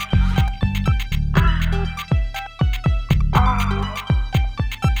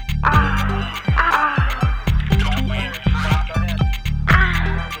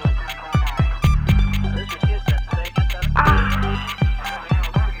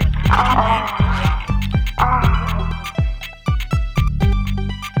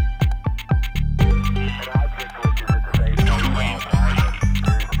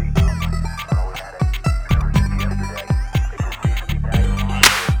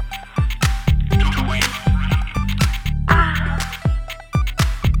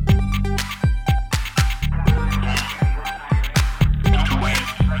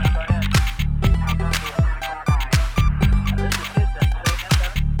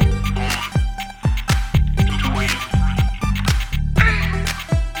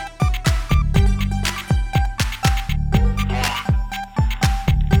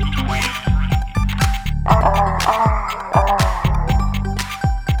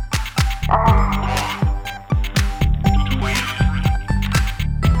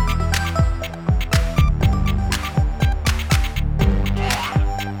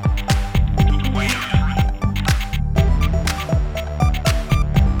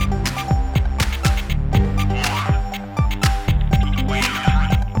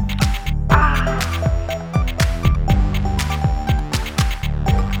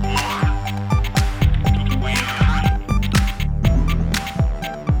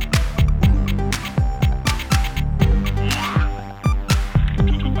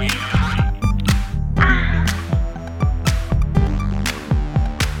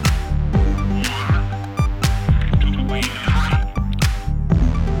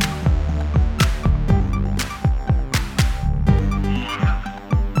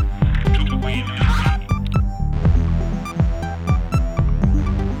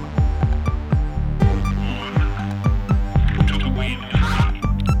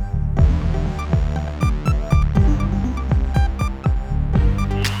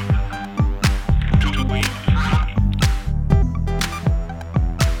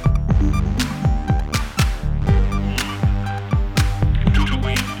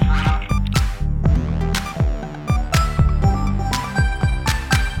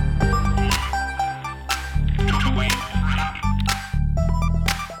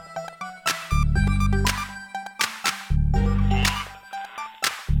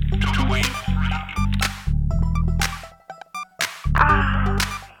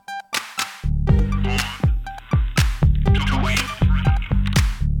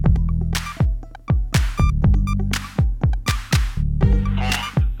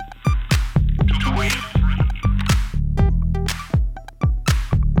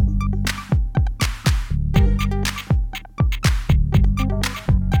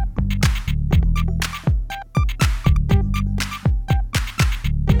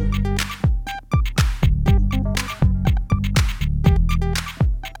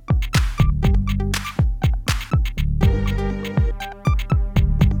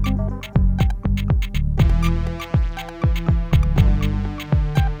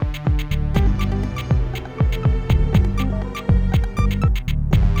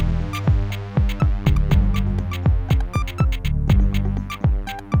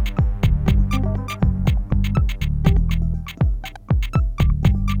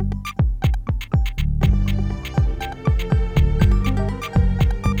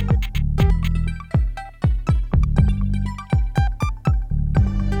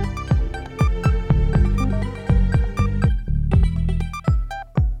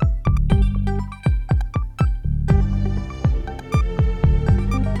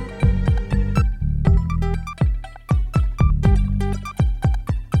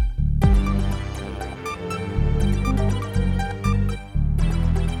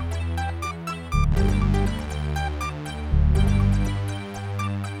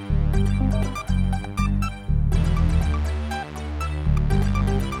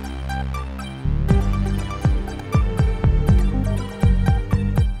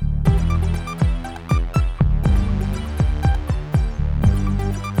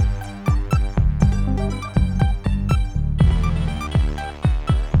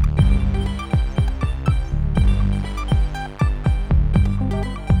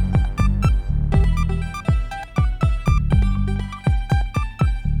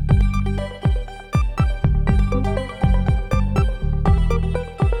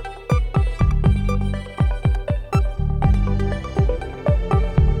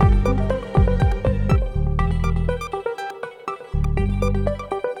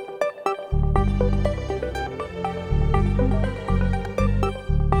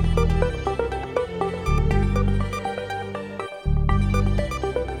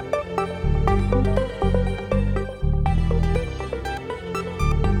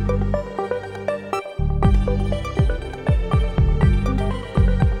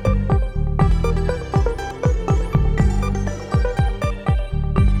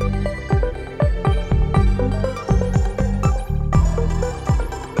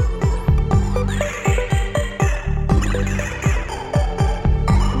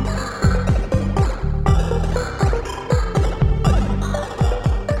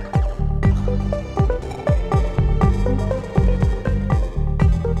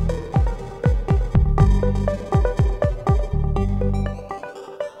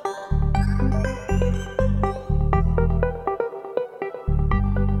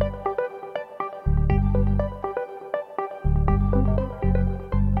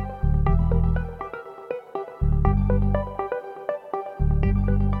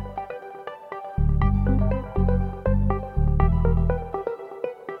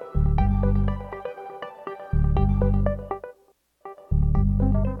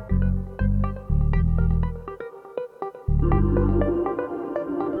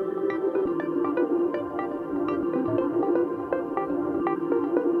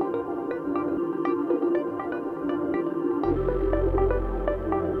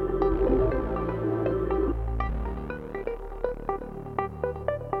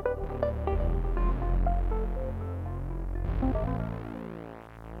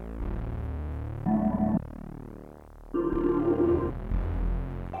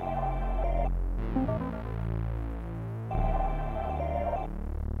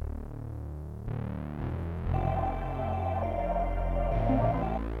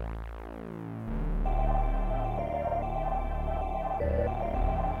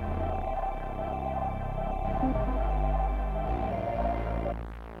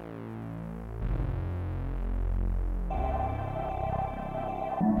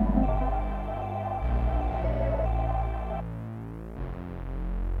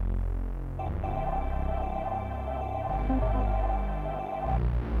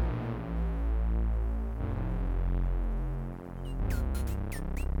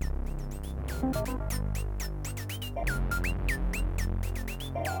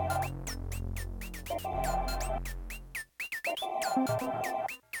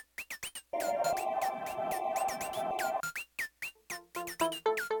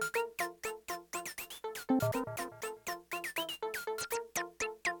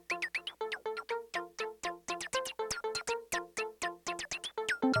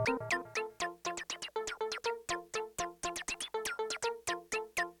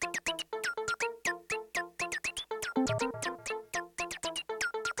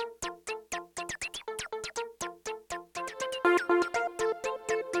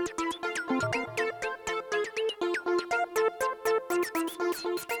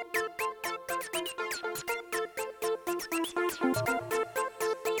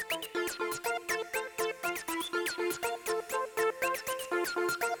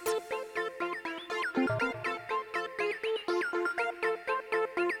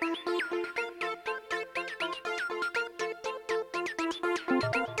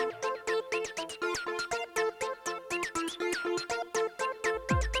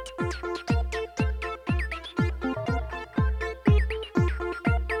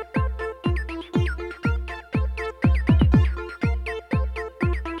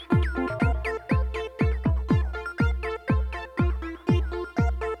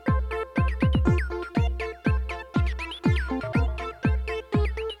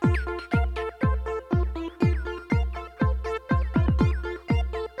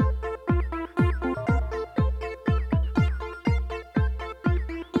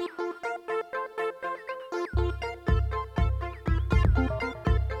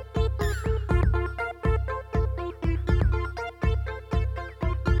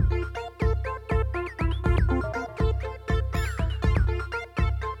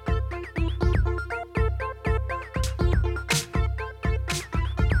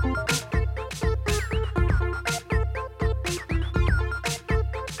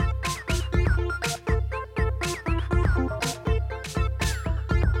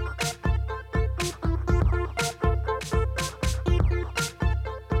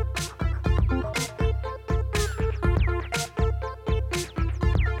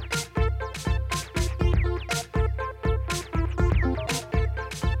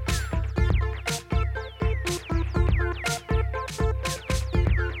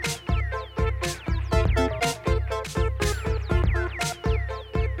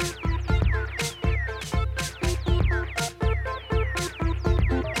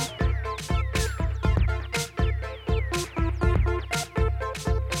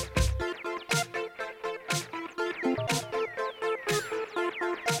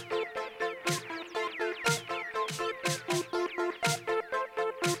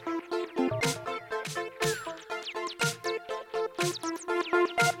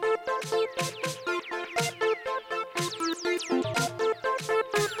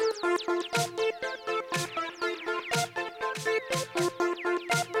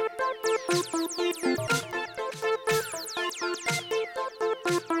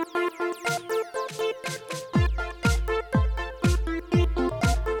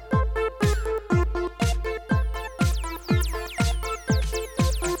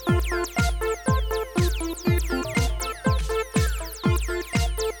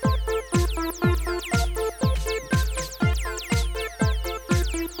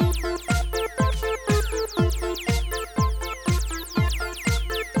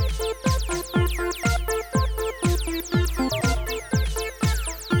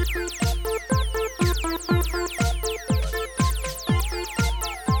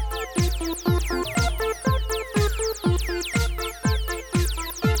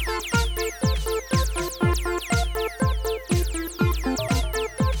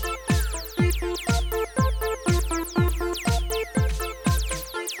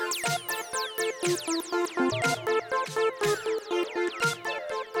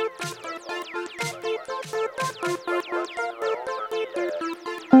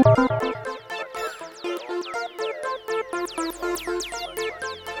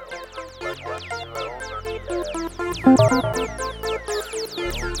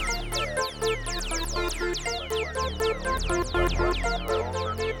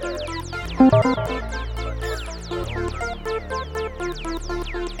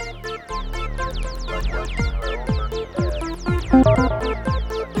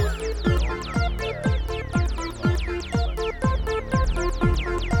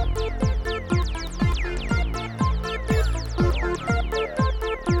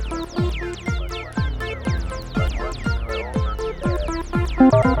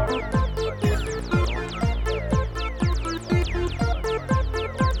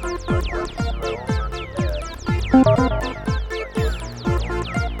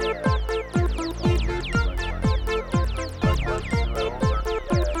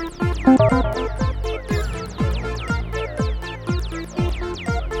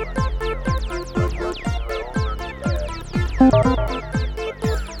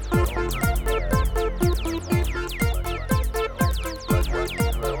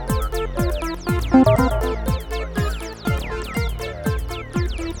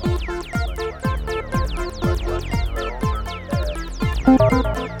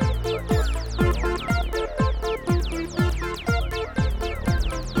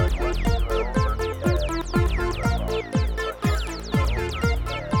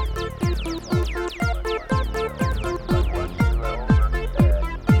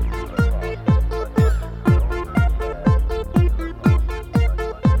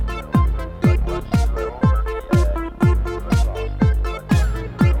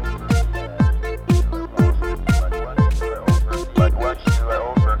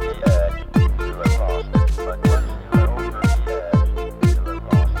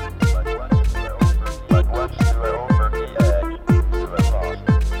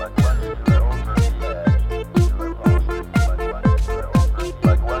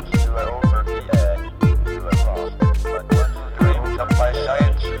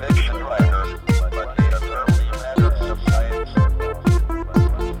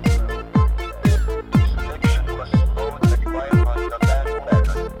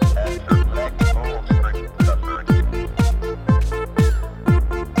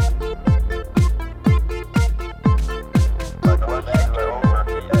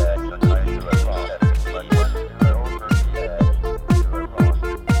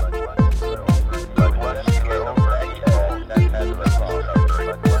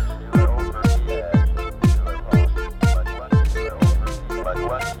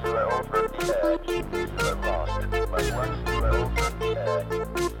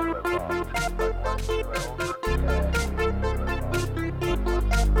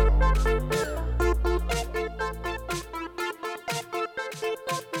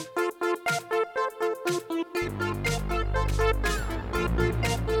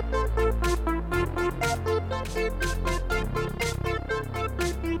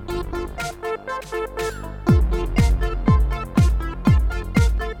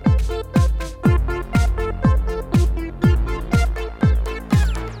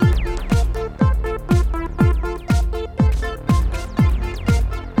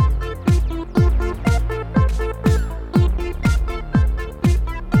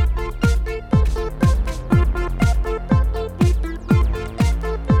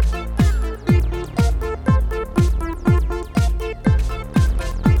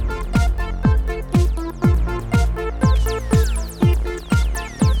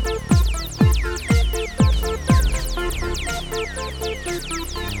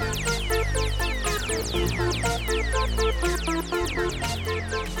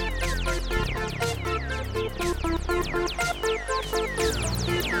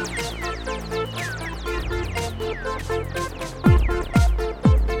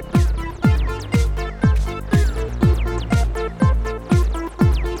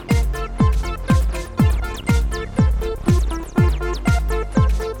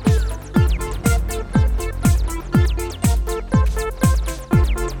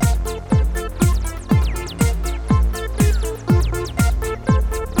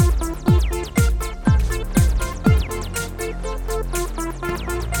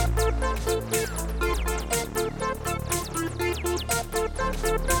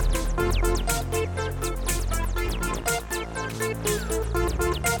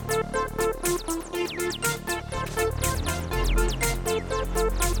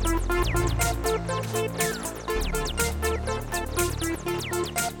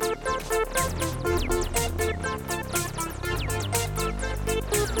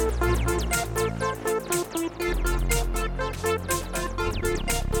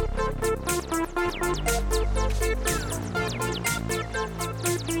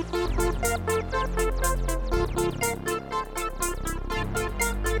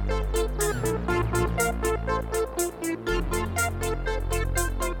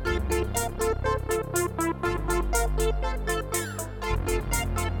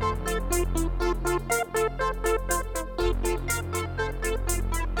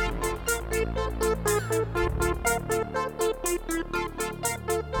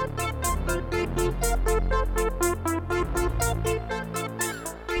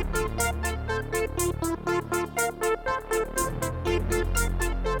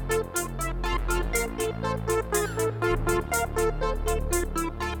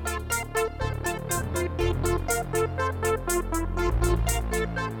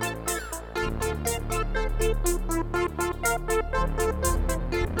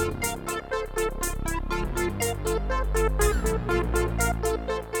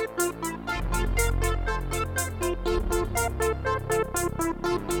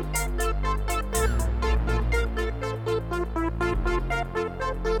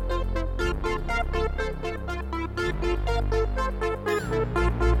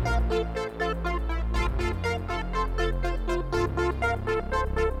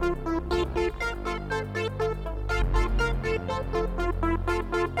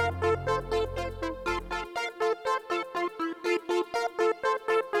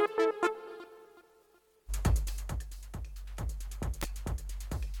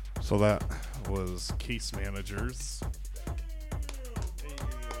 So that was Case Managers.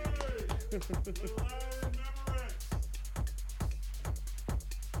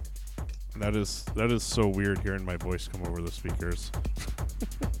 That is so weird hearing my voice come over the speakers.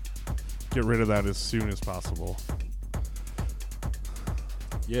 Get rid of that as soon as possible.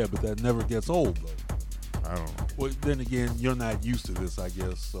 Yeah, but that never gets old, though. I don't know. Well, then again, you're not used to this, I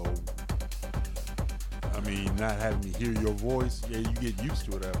guess, so... I mean, not having to hear your voice, yeah, you get used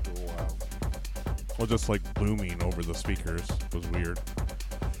to it after a while. Well, just like booming over the speakers was weird.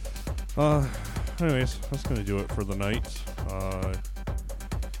 Anyways, that's going to do it for the night. I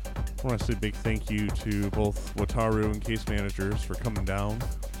want to say a big thank you to both Wataru and Case Managers for coming down,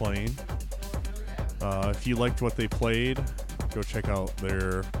 playing. If you liked what they played, go check out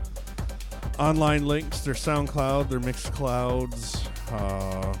their online links, their SoundCloud, their Mixclouds.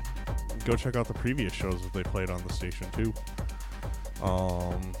 Go check out the previous shows that they played on the station too.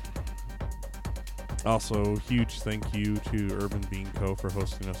 Also, huge thank you to Urban Bean Co. for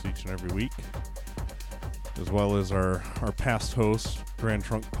hosting us each and every week, as well as our past host, Grand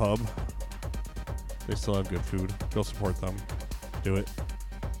Trunk Pub. They still have good food. Go support them. Do it.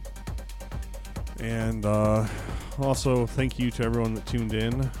 And also, thank you to everyone that tuned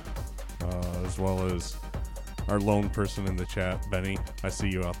in, as well as our lone person in the chat, Benny. I see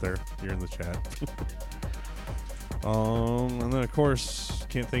you out there. You're in the chat. And then, of course,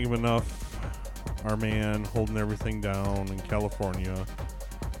 can't think of enough our man holding everything down in California,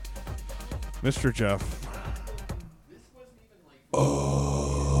 Mr. Jeff.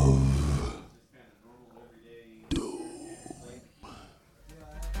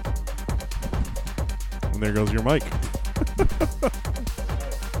 And there goes your mic.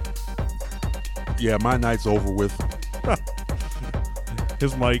 Yeah, my night's over with.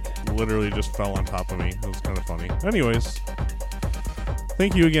 His mic literally just fell on top of me. It was kind of funny. Anyways,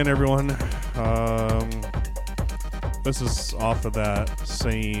 thank you again, everyone. This is off of that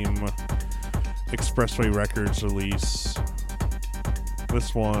same Expressway Records release.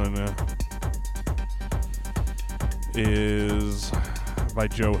 This one is by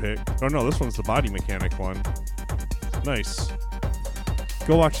Joe Hick. Oh no, this one's the Body Mechanic one. Nice.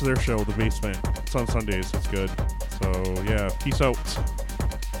 Go watch their show, The Basement. It's on Sundays. It's good. So yeah, peace out.